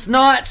cards,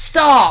 not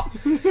stop.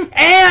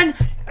 And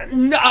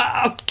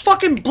a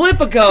fucking blip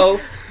ago,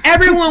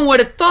 everyone would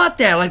have thought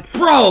that. Like,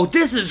 bro,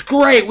 this is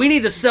great. We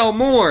need to sell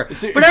more.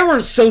 But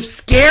everyone's so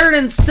scared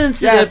and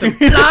sensitive and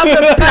blah,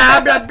 blah,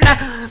 blah, blah,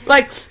 blah.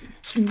 Like,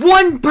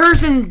 one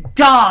person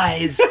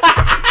dies.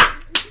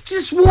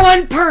 Just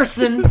one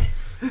person.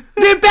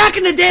 Dude, back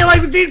in the day,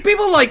 like, dude,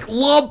 people like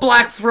love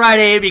Black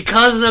Friday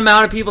because of the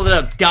amount of people that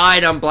have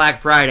died on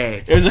Black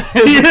Friday. It was a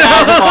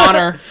badge of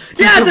honor.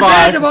 to Yeah, it's a survive.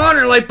 badge of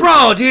honor. Like,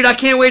 bro, dude, I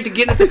can't wait to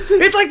get into.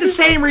 It's like the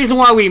same reason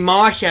why we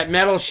mosh at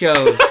metal shows.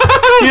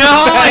 You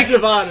know, like, Badge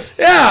of honor.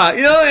 yeah,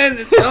 you know, and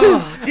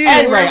oh, dude,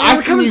 Anyway, we're I've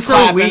seen becoming you so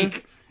clapping.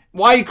 weak.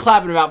 Why are you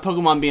clapping about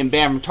Pokemon being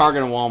banned from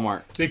Target and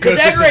Walmart? Because Because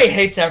this Ed is Ray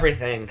hates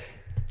everything.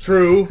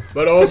 true,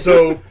 but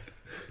also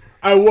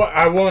I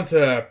want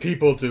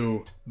people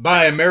to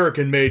buy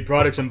American-made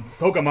products, and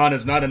Pokemon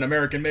is not an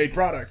American-made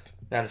product.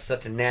 That is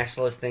such a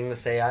nationalist thing to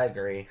say. I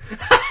agree.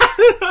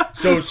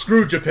 So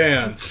screw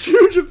Japan.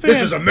 Screw Japan.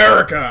 This is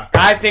America.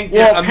 I think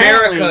Well, that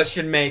America apparently-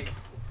 should make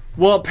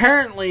Well,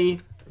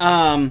 apparently,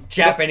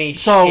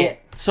 Japanese so shit.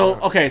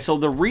 okay. So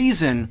the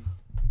reason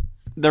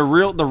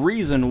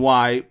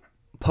why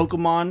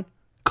Pokemon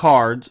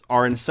cards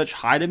are in such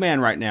high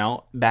demand right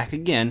now, back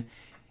again,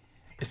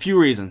 a few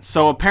reasons.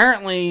 So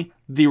apparently,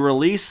 the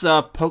release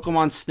of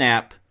Pokemon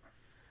Snap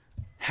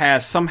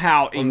has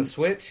somehow On the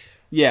Switch,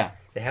 yeah.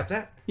 they have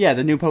that. Yeah,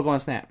 the new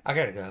Pokemon Snap. I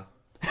gotta go.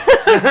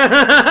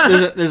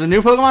 There's a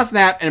new Pokemon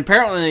Snap, and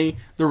apparently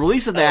the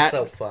release of That's that,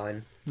 so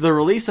fun. the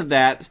release of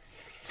that,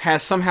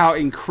 has somehow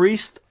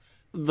increased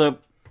the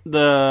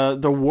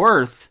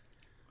worth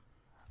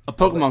of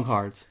Pokemon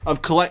cards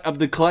of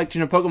the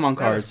collection of Pokemon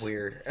That cards. is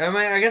weird. I mean,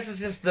 I guess it's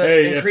just the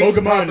Hey, if increase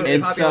in Pokemon-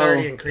 And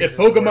popularity so- increases. If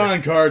the worth.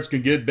 Pokemon cards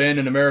can get banned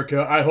in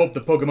America, I hope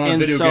the Pokemon And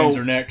video so- games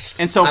are next.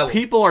 And so I will-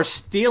 people are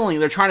stealing.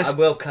 They're trying I to.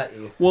 will cut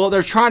you. Well,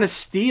 they're trying to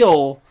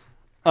steal.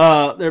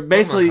 They're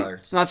basically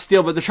cards. not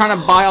steal, but they're trying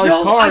to buy all these No,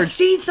 I've cards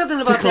seen something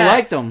to about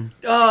collect that. them.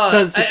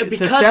 to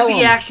Because sell of the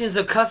them. actions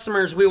of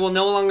customers, we will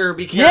no longer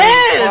be carrying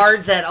Yes!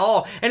 cards at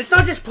all. And it's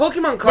not just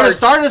Pokemon But it cards.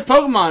 started as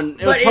Pokemon. It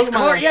But was it's Pokemon.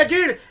 card, yeah,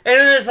 dude. And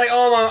then it's like,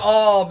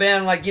 oh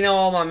man, like, you know,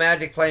 all my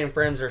Magic playing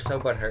friends are so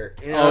butthurt.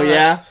 You know, Oh like,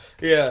 yeah.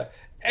 yeah.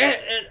 And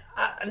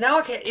now,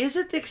 okay, is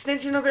it the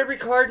extension of every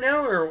card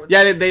now, or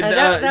Yeah, and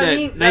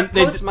that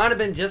post might have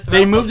been just about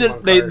They moved it.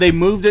 Pokemon They cards.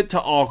 moved it to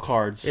all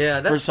cards. Yeah,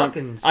 that's for some-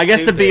 fucking I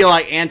guess to be stupid.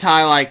 like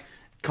anti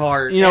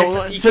card. you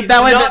know, you to- can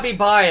that way not that- be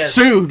biased.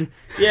 sued.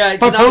 Yeah,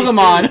 for to not be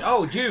Pokemon. sued.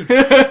 Oh,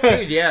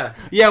 dude, yeah.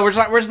 Yeah, we're just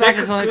not They gonna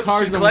should collect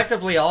cards.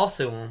 collectively all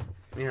sue them.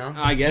 You know.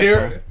 I guess.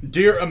 So.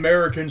 Dear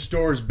American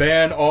stores,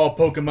 ban all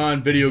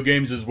Pokemon video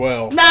games as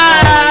well.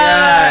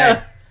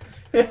 Yeah.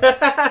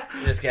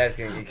 This guy's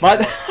gonna get By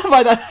killed.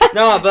 by the,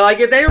 No, but like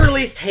if they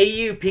released Hey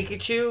You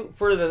Pikachu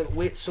for the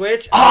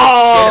Switch,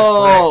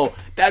 oh,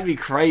 that'd be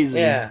crazy.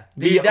 Yeah.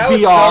 Dude, that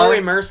was so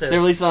immersive. They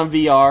released it on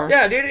VR.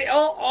 yeah, dude.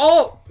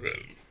 All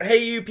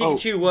Hey You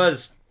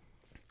Pikachu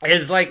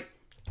is like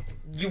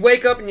you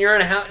wake up and you're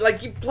in a house,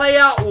 like you play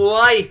out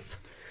life.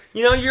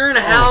 You know, you're in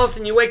a house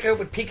and you wake up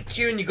with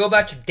Pikachu and you go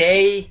about your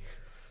day.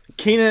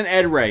 Keenan and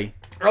Ed Ray.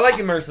 I like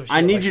immersive shit.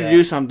 I need like you that. to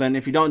do something.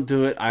 If you don't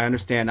do it, I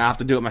understand. I have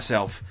to do it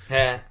myself.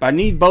 Yeah. But I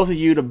need both of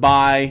you to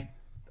buy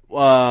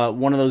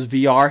one of those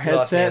VR What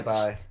else can I headsets.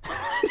 buy?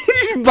 You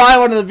should buy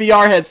one of the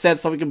VR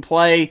headsets so we can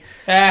play.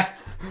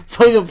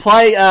 So we can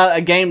play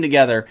a game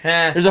together.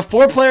 Huh. There's a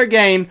 4-player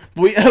game.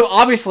 But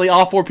obviously,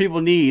 all 4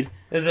 people need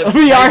Is it a VR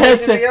PlayStation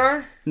headset.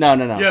 VR? No.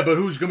 Yeah, but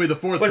who's gonna be the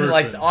fourth What is person? it,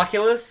 like the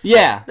Oculus?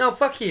 Yeah. No,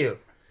 fuck you.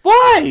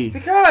 Why?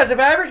 Because if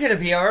I ever get a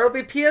VR, it'll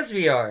be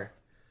PSVR.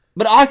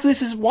 But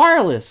Oculus is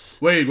wireless.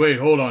 Wait,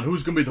 hold on.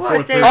 Who's gonna be the What?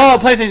 fourth They- person? Oh,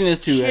 PlayStation is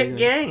too. Shit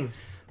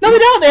games. No, they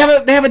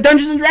don't. They have a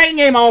Dungeons and Dragons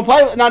game. I want to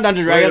play. Not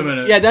Dungeons and Wait a Dragons.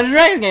 minute. Yeah, Dungeons and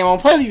Dragons game. I want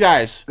to play with you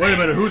guys. Wait a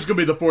minute. Who's gonna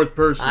be the fourth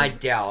person? I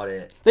doubt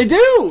it. They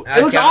do.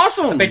 It looks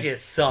awesome. I bet you it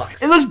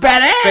sucks. It looks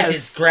badass. I bet you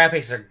its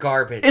graphics are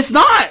garbage. It's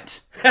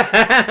not.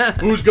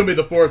 Who's gonna be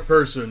the fourth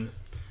person?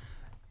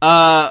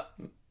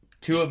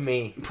 Two of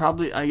me.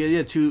 Probably.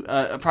 Two.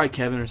 Probably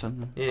Kevin or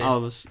something. Yeah. All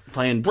of us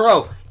playing.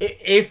 Bro,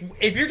 if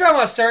you're talking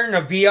about starting a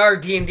VR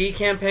D&D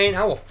campaign,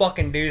 I will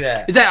fucking do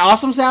that. Is that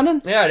awesome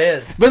sounding? Yeah, it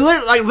is. But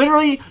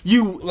literally,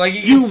 you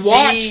can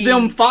watch see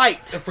them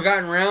fight. The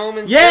Forgotten Realm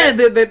and Yeah,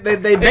 shit. they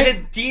Is make.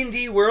 it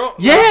D&D World?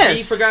 Yes.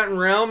 The Forgotten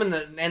Realm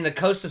and the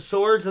Coast of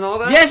Swords and all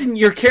that? Yes, and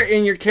your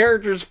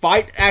characters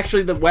fight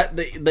actually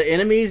the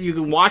enemies. You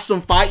can watch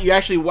them fight. You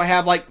actually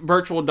have like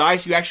virtual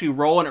dice. You actually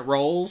roll and it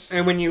rolls.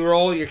 And when you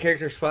roll, your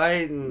characters fight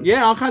and...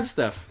 Yeah, all kinds of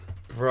stuff.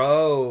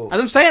 Bro. As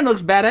I'm saying, it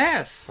looks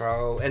badass.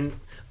 Bro,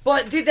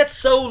 but dude, that's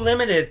so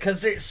limited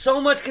because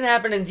so much can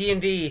happen in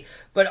D&D,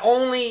 but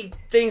only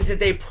things that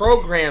they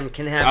program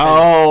can happen.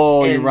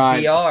 Oh, in you're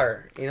right.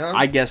 VR. You know,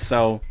 I guess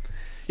so.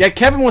 Yeah,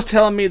 Kevin was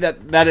telling me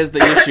that is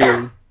the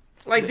issue.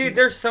 like, dude,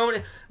 there's so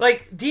many.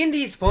 Like,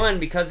 D&D is fun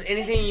because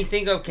anything you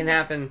think of can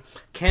happen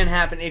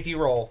if you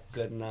roll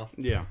good enough.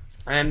 Yeah.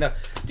 And,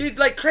 dude,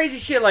 like, crazy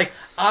shit, like,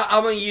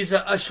 I'm gonna use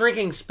a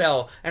shrinking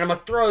spell, and I'm gonna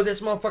throw this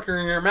motherfucker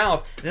in your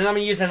mouth, and then I'm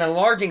gonna use an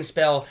enlarging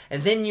spell,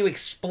 and then you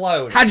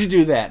explode. How'd you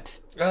do that?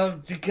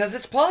 Because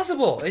it's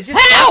possible. It's just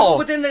How? possible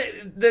within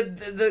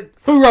the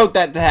Who wrote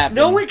that to happen?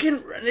 no one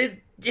can.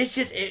 It's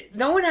just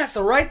no one has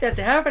to write that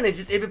to happen. It's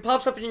just if it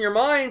pops up in your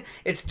mind,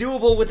 it's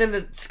doable within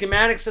the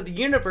schematics of the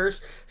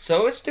universe.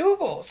 So it's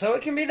doable. So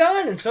it can be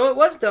done, and so it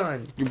was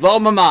done. You blow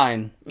my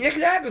mind.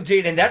 Exactly,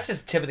 dude. And that's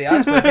just tip of the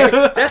iceberg.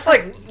 That's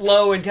like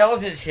low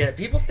intelligence shit.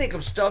 People think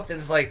of stuff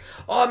that's like,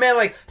 oh man,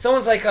 like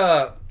someone's like,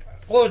 what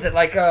was it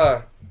like?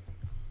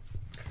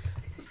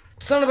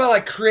 Something about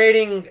like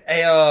creating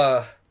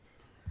a.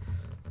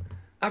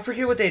 I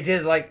forget what they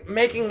did, like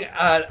making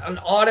an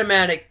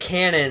automatic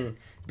cannon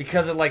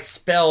because of like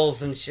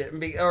spells and shit,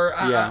 or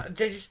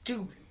they just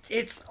do.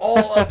 It's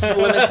all up to the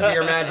limits of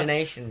your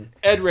imagination.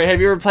 Edred,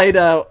 have you ever played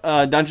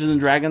Dungeons and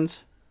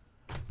Dragons?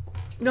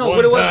 No, One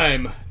what it was.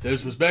 time,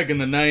 this was back in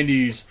the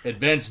 90s,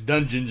 Advanced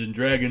Dungeons and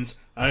Dragons,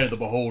 Eye of the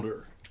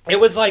Beholder. It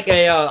was like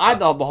I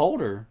the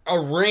Beholder. a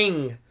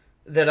ring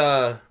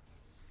that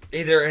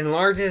either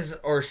enlarges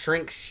or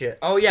shrinks shit.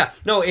 Oh yeah,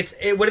 no,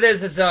 what it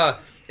is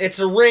it's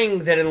a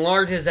ring that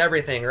enlarges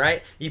everything,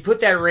 right? You put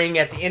that ring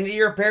at the end of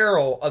your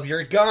barrel of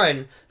your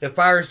gun that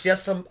fires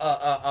just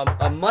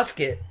a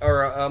musket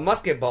or a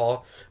musket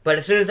ball, but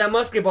as soon as that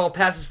musket ball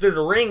passes through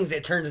the rings,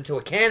 it turns into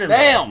a cannon.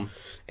 Bam!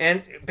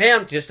 And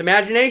bam, just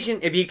imagination.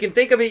 If you can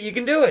think of it, you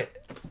can do it.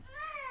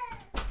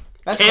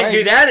 That's Can't crazy.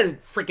 do that in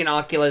freaking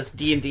Oculus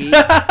D&D.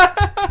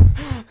 But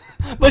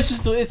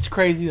it's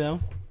crazy though.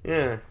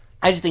 Yeah.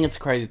 I just think it's a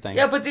crazy thing.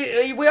 Yeah, but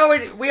we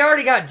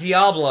already got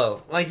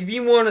Diablo. Like, if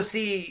you want to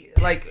see,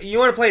 like, you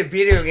want to play a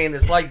video game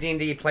that's like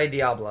D&D, play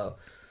Diablo.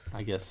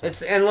 I guess so.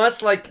 It's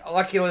unless like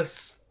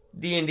Oculus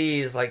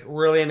D&D is like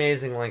really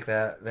amazing like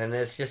that, then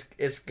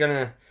it's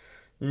gonna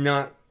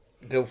not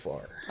go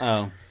far.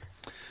 Oh.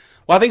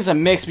 Well, I think it's a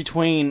mix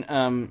between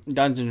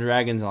Dungeons and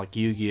Dragons and like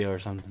Yu-Gi-Oh or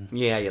something.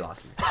 Yeah, you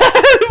lost me.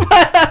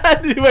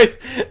 Anyways,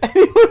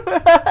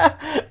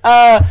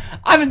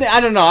 I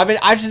don't know.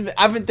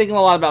 I've been thinking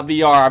a lot about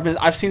VR.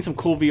 I've seen some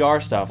cool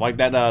VR stuff like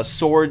that.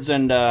 Swords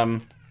and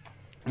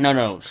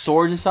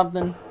swords and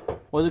something.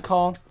 What is it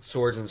called?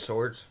 Swords and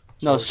swords.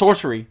 No,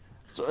 sorcery.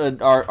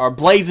 Or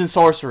blades and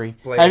sorcery.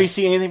 Blades. Have you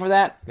seen anything for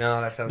that?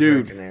 No, that sounds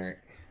Dude. very generic.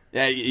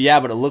 Yeah,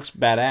 but it looks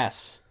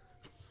badass.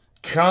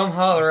 Come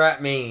holler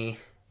at me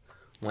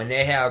when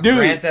they have Dude.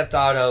 Grand Theft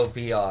Auto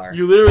VR.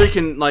 You literally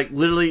can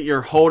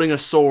you're holding a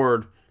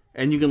sword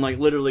and you can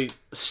literally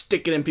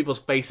stick it in people's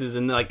faces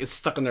and it's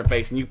stuck in their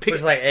face and you pick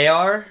It's like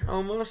AR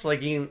almost.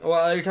 Like you can.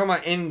 Well, are you talking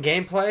about in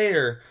gameplay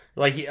or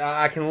like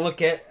I can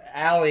look at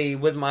Allie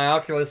with my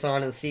Oculus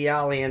on and see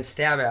Allie and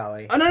stab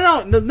Allie? Oh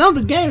no!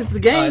 The game. It's the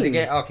game.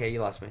 Okay,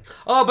 you lost me.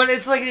 Oh, but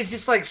it's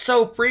just like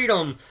so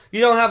freedom.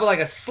 You don't have like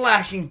a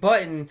slashing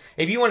button.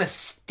 If you want to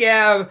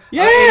stab an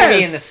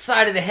enemy in the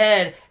side of the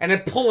head and then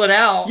pull it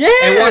out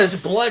and watch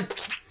the blood.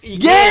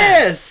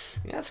 Yes.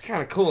 Yeah, that's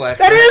kind of cool.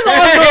 Actually. That is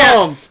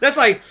awesome. That's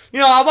like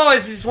I've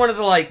always just wanted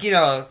to you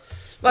No.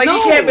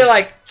 can't be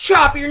like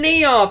chop your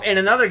knee off in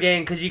another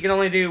game because you can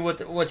only do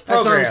what's programmed.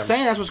 That's what I'm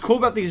saying. That's what's cool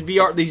about these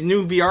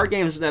new VR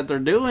games that they're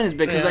doing is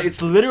because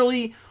it's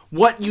literally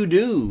what you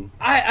do.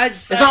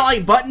 It's not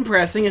like button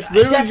pressing. It's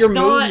literally your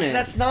movement.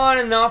 That's not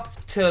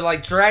enough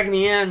to drag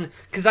me in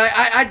because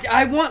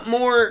I want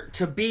more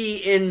to be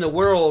in the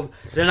world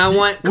than I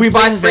want. We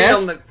buy the complete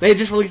vest. freedom They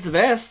just released the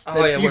vest.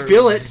 Oh, yeah, you we're-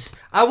 feel it.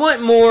 I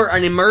want more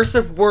an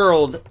immersive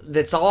world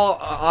that's all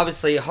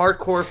obviously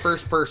hardcore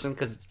first person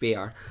because it's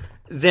VR.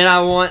 Then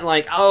I want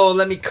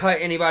let me cut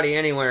anybody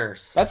anywhere.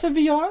 That's a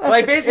VR.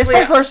 That's Basically,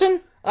 it's first person.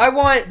 I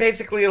want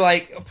basically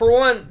for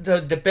one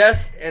the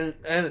best and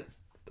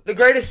the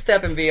greatest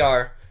step in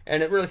VR,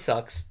 and it really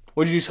sucks,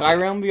 Would you do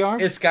Skyrim VR?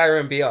 is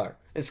Skyrim VR.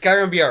 And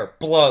Skyrim VR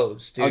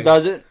blows, dude. Oh,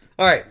 does it?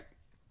 Alright.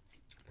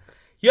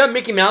 You have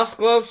Mickey Mouse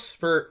gloves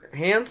for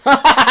hands?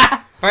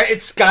 Alright,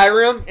 it's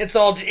Skyrim. It's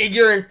all,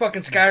 you're in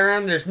fucking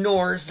Skyrim. There's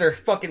Norse. There's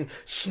fucking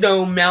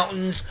snow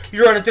mountains.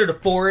 You're running through the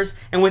forest.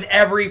 And with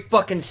every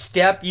fucking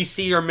step, you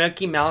see your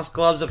Mickey Mouse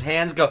gloves of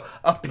hands go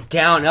up and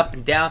down, up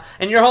and down.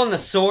 And you're holding a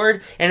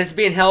sword, and it's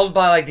being held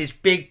by, like, these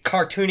big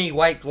cartoony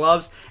white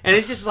gloves. And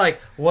it's just like,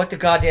 what the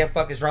goddamn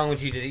fuck is wrong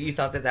with you? You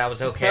thought that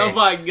was okay. Oh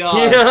my god.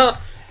 You know?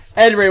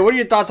 Ed Ray, what are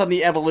your thoughts on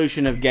the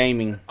evolution of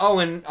gaming? Oh,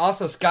 and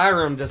also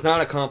Skyrim does not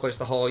accomplish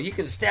the whole, you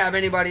can stab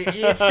anybody,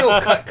 it's still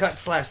cut,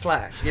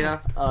 slash, you know?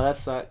 Oh, that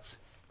sucks.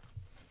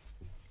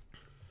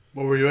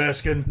 What were you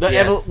asking?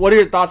 Yes. What are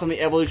your thoughts on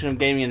the evolution of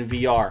gaming in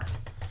VR?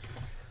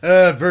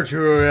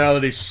 Virtual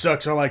reality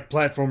sucks. I like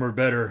platformer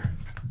better.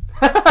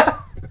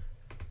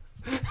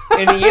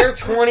 In the year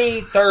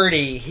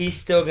 2030, he's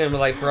still going to be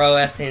like, bro,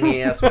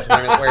 SNES was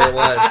where it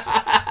was.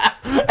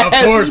 Of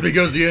course,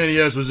 because the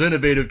NES was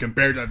innovative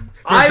compared to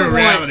virtual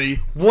reality.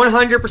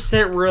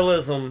 100%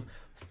 realism,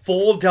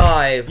 full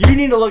dive. You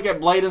need to look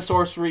at Blade and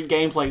Sorcery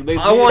gameplay.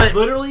 I want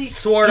literally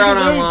Sword you Art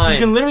can literally- Online. You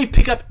can literally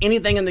pick up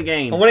anything in the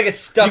game. I want to get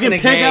stuck you in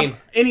can the pick game up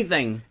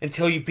anything.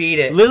 until you beat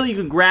it. Literally, you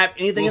can grab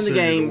anything We'll in the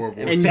send you game to World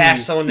War And you bash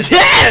can- someone to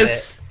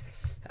Yes.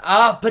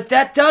 But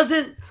that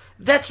doesn't.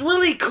 That's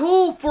really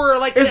cool for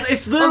like.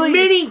 It's literally a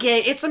mini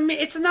game. It's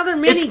another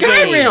mini It's game.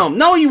 Skyrim.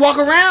 No, you walk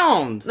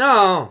around.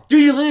 No,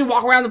 Dude, you literally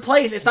walk around the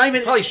place. It's not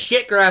even. probably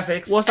shit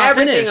graphics. Well, it's not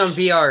Everything finished. on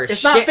VR is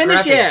It's shit not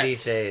finished graphics yet.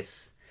 these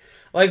days.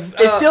 Like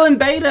It's still in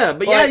beta,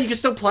 but yeah, like, you can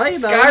still play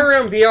though.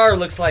 Skyrim VR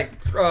looks like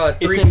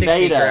 360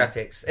 beta.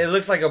 graphics. It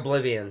looks like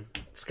Oblivion.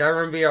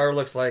 Skyrim VR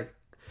looks like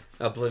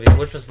Oblivion,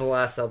 which was the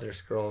last Elder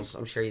Scrolls.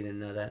 I'm sure you didn't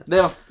know that. They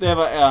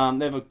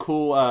have a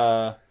cool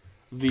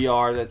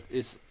VR that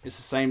is the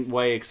same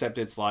way, except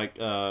it's like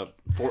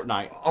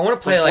Fortnite. I want to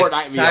play Like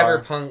like Fortnite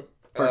VR. Cyberpunk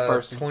First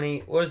person. 20.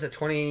 What is it?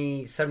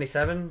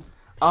 2077.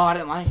 Oh, I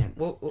didn't like it.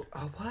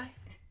 Why?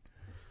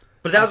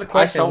 But that was a I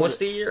question. sold What's it.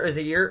 the year? Is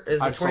it year?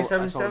 Is it I sold it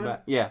 2077?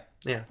 back. Yeah,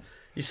 Yeah.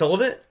 You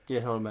sold it? yeah,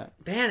 sold it back.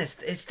 Man,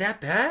 it's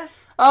that bad?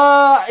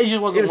 It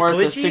just wasn't It was worth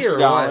the glitchy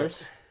or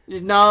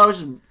 $60. No, it was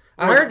just.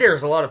 I heard there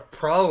was a lot of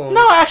problems.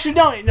 No, actually,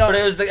 no. But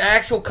it was the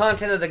actual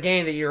content of the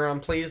game that you were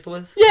unpleased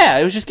with? Yeah,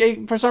 it was just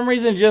for some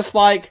reason just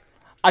like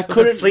I Was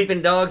couldn't it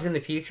Sleeping Dogs in the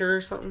future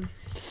or something?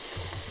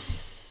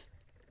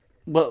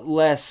 but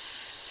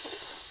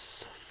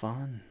less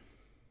fun.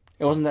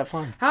 It wasn't that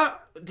fun. How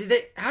do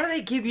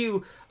they give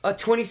you a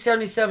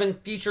 2077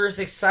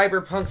 futuristic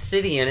cyberpunk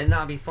city and it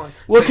not be fun?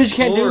 Well, To because you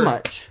can't do explore?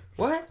 much.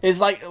 What? It's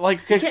like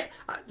You can't,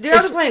 dude,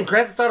 I've been playing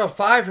Grand Theft Auto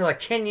 5 for like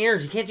 10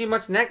 years. You can't do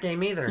much in that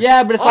game either.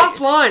 yeah, but it's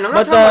offline. I'm not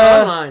but talking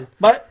about online.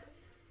 But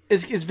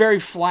it's very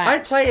flat.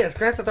 I'd play it as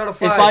Grand Theft Auto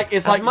 5.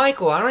 It's as like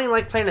Michael. I don't even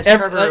like playing as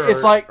Trevor.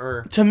 it's like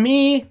or, to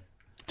me,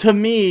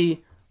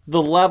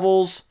 the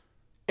levels,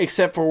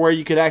 except for where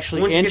you could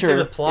actually once you enter, get through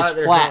the plot, is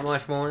there's flat. not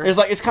much more.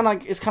 It's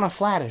kind of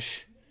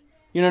flattish.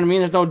 You know what I mean?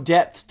 There's no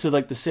depth to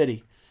like the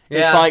city.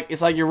 Yeah.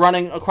 It's like you're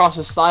running across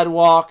a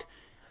sidewalk,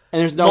 and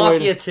there's no way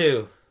Mafia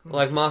 2.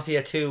 Like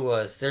Mafia 2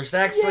 was. There's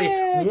actually,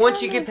 Yeah,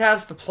 once you get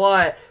past the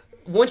plot,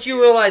 once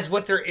you realize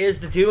what there is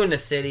to do in the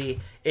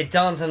city, it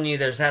dawns on you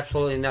there's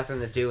absolutely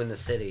nothing to do in the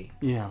city.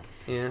 Yeah.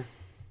 Yeah.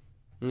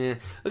 Yeah.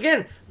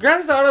 Again,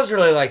 Grand Theft Auto's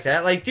really like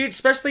that. Like, dude,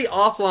 especially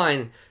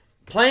offline,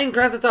 playing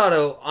Grand Theft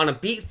Auto on a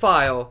beat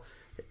file,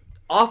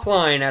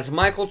 offline as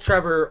Michael,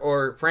 Trevor,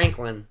 or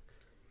Franklin,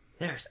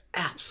 there's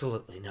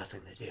absolutely nothing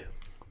to do.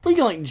 But you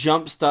can like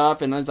jump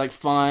stuff, and it's like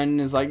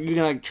fun. It's like you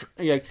can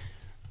like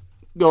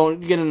go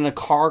get in a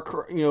car,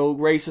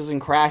 races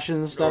and crashes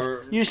and stuff.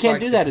 Or You just can't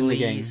fight do that in the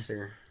game. police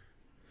or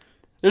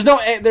There's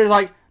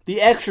like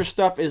the extra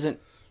stuff isn't.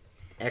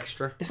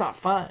 extra. It's not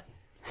fun.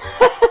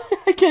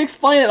 I can't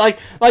explain it. Like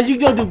you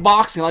go do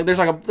boxing. Like there's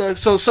like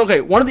so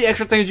okay. One of the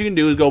extra things you can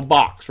do is go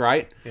box,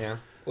 right? Yeah.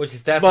 Which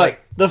is, that's But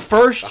like the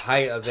first, the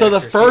height of so the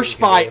extra first shit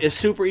you can fight do. is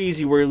super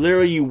easy, where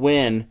literally you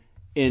win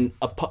in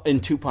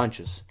 2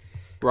 punches,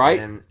 right?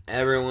 And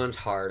everyone's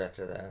hard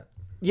after that.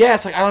 Yeah,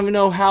 it's like I don't even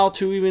know how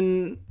to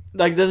even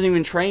like. It doesn't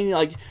even train.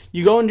 Like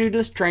you go and do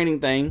this training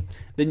thing,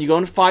 then you go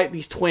and fight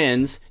these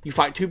twins. You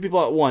fight 2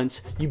 people at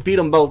once. You beat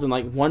them both in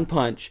like 1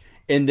 punch,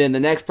 and then the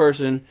next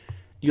person,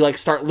 you like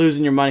start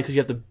losing your money because you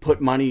have to put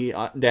money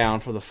down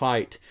for the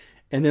fight,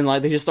 and then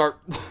like they just start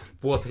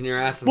Whooping your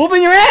ass.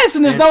 whooping your ass,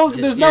 and there's no.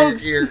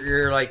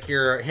 You're like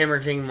you're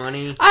hemorrhaging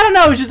money. I don't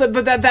know. It's just that,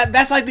 but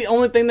that's like the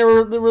only thing there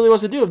really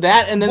was to do with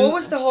that, and then What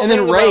was the whole and then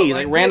thing raid, about,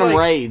 like dude, random like,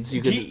 raids.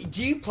 You could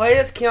Do you play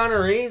as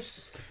Keanu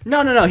Reeves?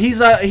 no.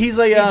 He's a He's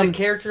a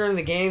character in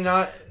the game,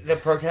 not the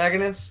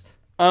protagonist.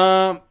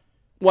 well,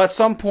 at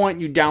some point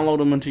you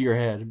download him into your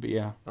head, but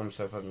yeah, I'm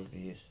so fucking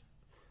confused.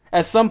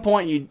 at some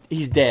point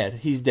he's dead.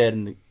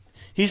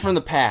 He's from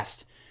the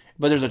past,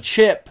 but there's a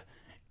chip,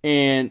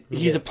 and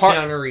he's a part.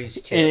 Keanu Reeves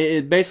chip. And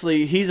it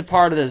basically he's a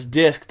part of this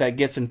disc that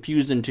gets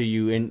infused into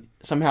you, and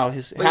somehow But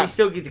you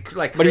still get to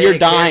like but create you're a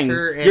dying.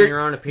 character and You're, your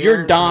own appearance.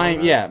 you're and all dying.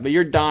 that. Yeah, but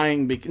you're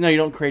dying. No, you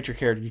don't create your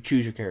character. You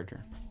choose your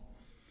character.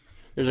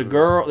 There's a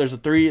girl. There's a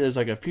 3. There's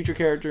like a future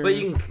character. But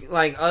you can,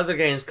 like other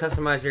games,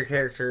 customize your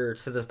character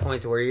to the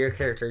point to where your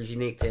character is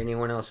unique to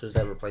anyone else who's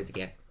ever played the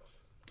game.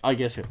 I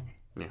guess so.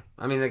 Yeah.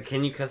 I mean, like,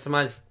 can you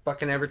customize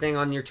fucking everything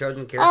on your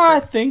chosen character? I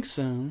think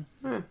so.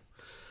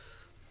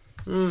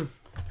 All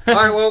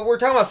right, well, we're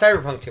talking about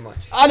Cyberpunk too much.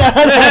 I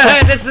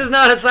know. This is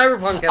not a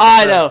Cyberpunk episode.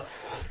 I know.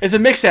 It's a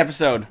mixed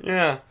episode.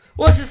 Yeah.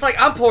 Well, it's just like,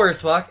 I'm poor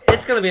as fuck.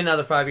 It's going to be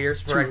another 5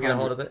 years before I can get a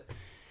hold of it.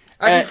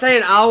 I keep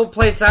saying I'll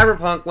play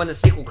Cyberpunk when the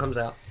sequel comes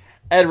out.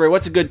 Ed Ray,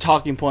 what's a good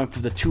talking point for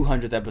the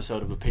 200th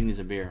episode of Opinions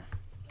of Beer?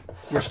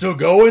 We're still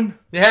going?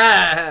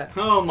 Yeah.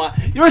 Oh my!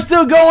 You're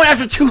still going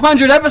after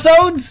 200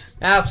 episodes?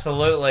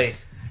 Absolutely.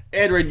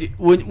 Ed Ray,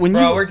 when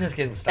Bro, you, we're just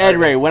getting started. Ed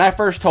Ray, when I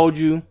first told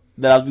you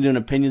that I was doing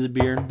Opinions of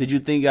Beer, did you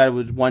think I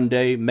would one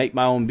day make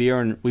my own beer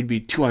and we'd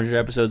be 200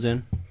 episodes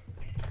in?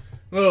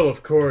 Well,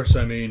 of course,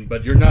 I mean,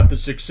 but you're not the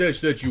success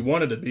that you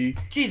wanted to be.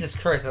 Jesus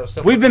Christ, that was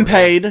so We've been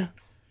paid.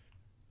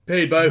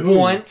 Paid by who?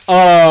 once.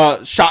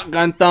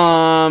 Shotgun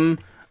Thumb.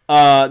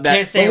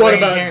 Can't say But what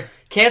raise about-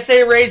 Can't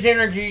say raise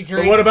energy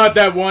drink. But what about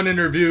that one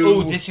interview?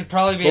 Ooh, this should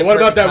probably be. But a what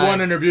about perfect that time.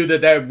 one interview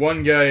that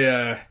one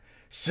guy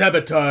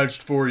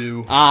sabotaged for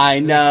you? I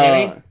know.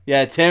 Timmy?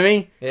 Yeah,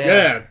 Timmy.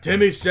 Yeah,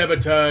 Timmy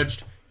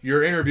sabotaged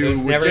your interview It was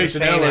with never the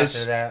Jason same Ellis.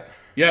 after that.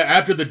 Yeah,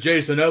 after the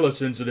Jason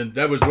Ellis incident,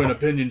 that was when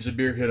Opinions of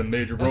Beer hit a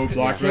major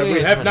roadblock Timmy that we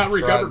was have on not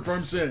recovered drugs. from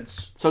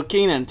since. So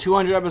Keenan,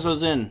 200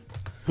 episodes in,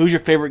 who's your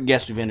favorite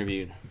guest we've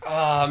interviewed?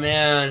 Oh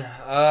man,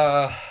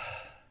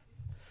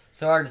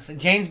 so hard to say.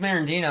 James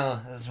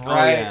Marandino is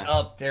right yeah.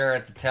 up there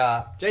at the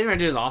top. James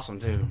Marandino is awesome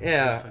too.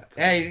 Yeah,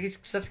 hey, he's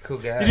such a cool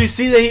guy. Did you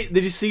see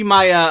Did you see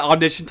my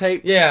audition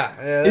tape?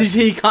 Yeah, Did you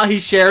see he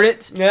shared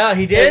it? yeah,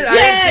 he did. I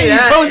Yeah, didn't see he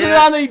that. posted Yeah.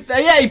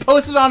 it on he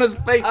posted it on his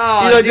face.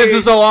 Oh, He's like, "This dude.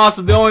 is so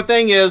awesome." The only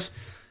thing is,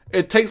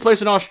 it takes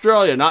place in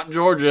Australia, not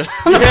Georgia.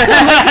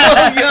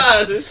 Oh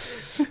god.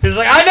 He's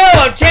like, I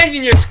know, I'm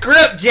changing your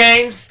script,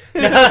 James.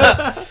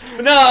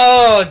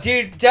 No,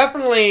 dude,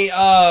 definitely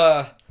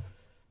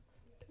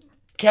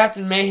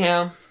Captain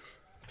Mayhem,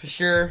 for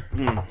sure.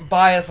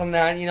 Bias on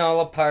that, you know, I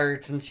love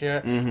pirates and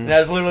shit. And that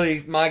was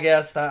literally my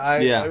guest.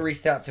 I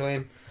reached out to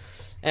him.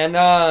 And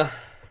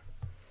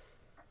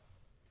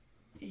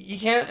you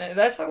can't,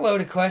 that's a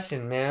loaded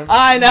question, man.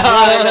 I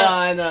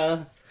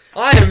know.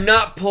 I am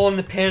not pulling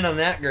the pin on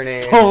that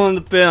grenade. Pulling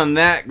the pin on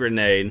that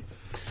grenade.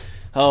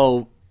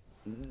 Oh,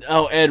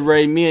 Ed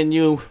Ray, me and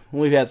you,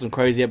 we've had some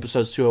crazy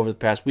episodes too over the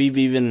past. We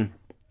even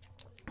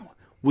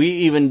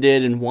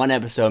did in one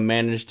episode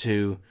managed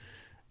to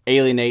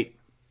alienate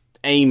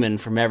Eamon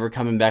from ever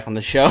coming back on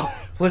the show.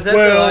 Was that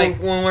Well, like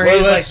one where well, he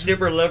was like that's-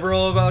 super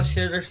liberal about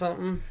shit or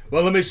something?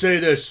 Well, let me say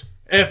this.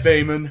 F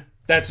Eamon.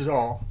 That's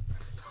all.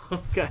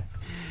 Okay.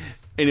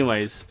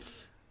 Anyways,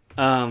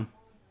 Come on.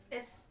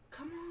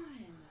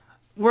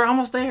 we're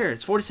almost there.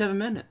 It's 47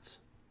 minutes.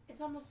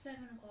 It's almost 7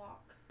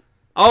 o'clock.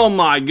 Oh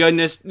my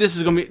goodness, this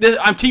is gonna be.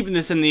 I'm keeping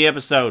this in the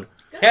episode.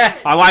 Yeah.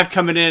 My wife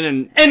coming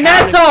in And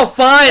that's all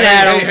fine,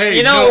 Adam. Hey,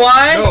 you know no,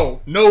 why?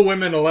 No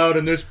women allowed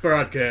in this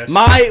broadcast.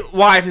 My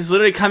wife is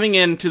literally coming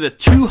in to the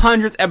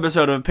 200th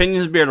episode of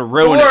Opinions of Beer to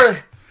ruin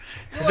it.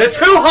 For the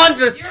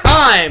 200th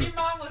time. Your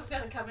mom was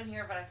going to come in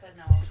here, but I said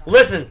no.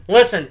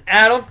 Listen,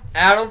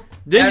 Adam.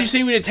 Didn't you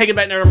see we did Take It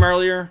Back to Them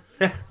earlier?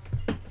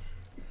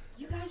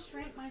 You guys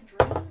drank my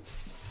drink?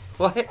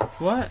 What?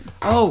 What?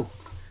 Oh,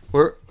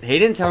 He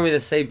didn't tell me to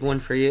save one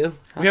for you.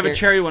 we have a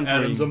cherry one for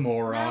Adam's a you.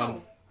 moron.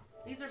 No.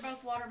 These are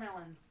both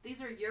watermelons.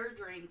 These are your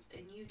drinks,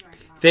 and you drank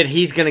mine. That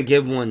he's gonna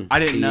give one. I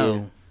to didn't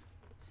know.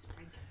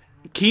 Sprinkle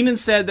pound. Keenan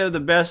said they're the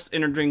best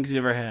inner drinks he's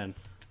ever had.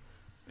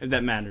 If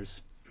that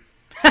matters.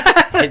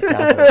 It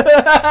doesn't.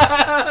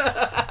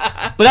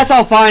 But that's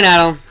all fine,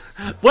 Adam.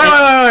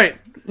 Wait.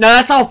 No,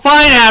 that's all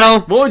fine,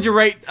 Adam. What would you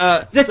rate?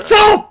 That's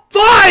all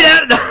fine,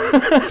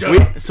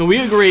 Adam. So we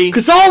agree.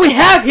 Because all we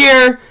have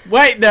here.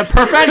 Wait, the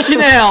Perfection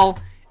Ale,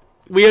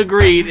 we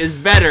agreed, is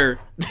better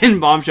than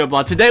Bombshell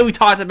Blonde. Today we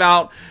talked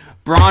about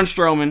Braun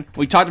Strowman.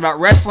 We talked about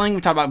wrestling.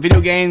 We talked about video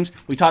games.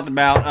 We talked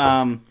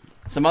about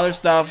some other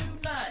stuff. Too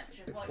much.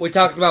 is what We you-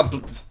 talked about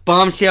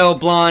Bombshell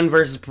Blonde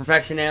versus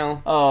Perfection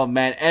Ale. Oh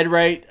man, Ed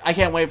Ray, I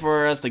can't wait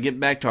for us to get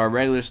back to our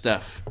regular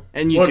stuff.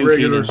 And you What too,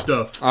 regular Keenan.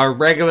 stuff? Our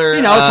regular,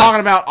 You know, talking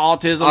about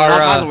autism and all our,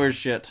 kinds of weird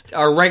shit.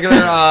 our regular,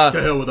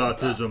 To hell with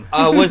autism.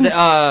 was it,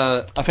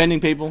 Offending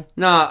people.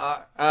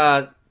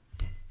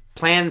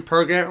 planned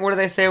program. What do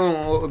they say?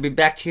 What would be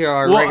back to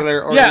our Well, regular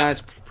yeah.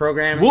 organized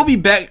programming? We'll be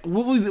back.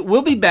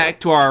 We'll be back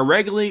to our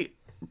regularly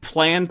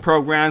planned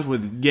programs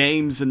with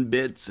games and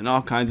bits and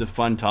all kinds of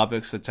fun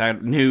topics. That's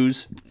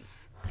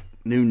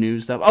new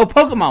news stuff. Oh,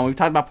 Pokemon. We've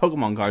talked about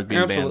Pokemon cards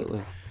being Absolutely.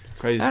 banned.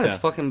 Crazy That is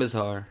stuff. fucking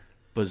bizarre.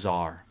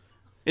 Bizarre.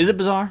 Is it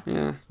bizarre?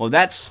 Yeah. Well,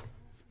 that's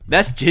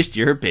just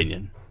your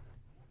opinion,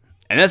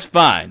 and that's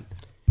fine.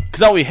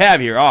 Because all we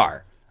have here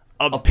are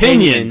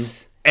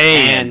opinions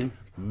and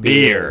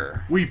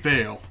beer. We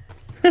fail.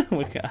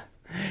 We got-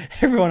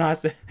 Everyone has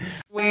to.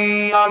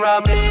 We are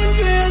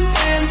opinions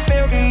and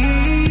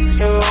beer.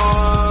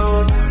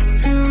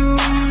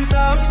 Who's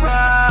the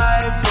right?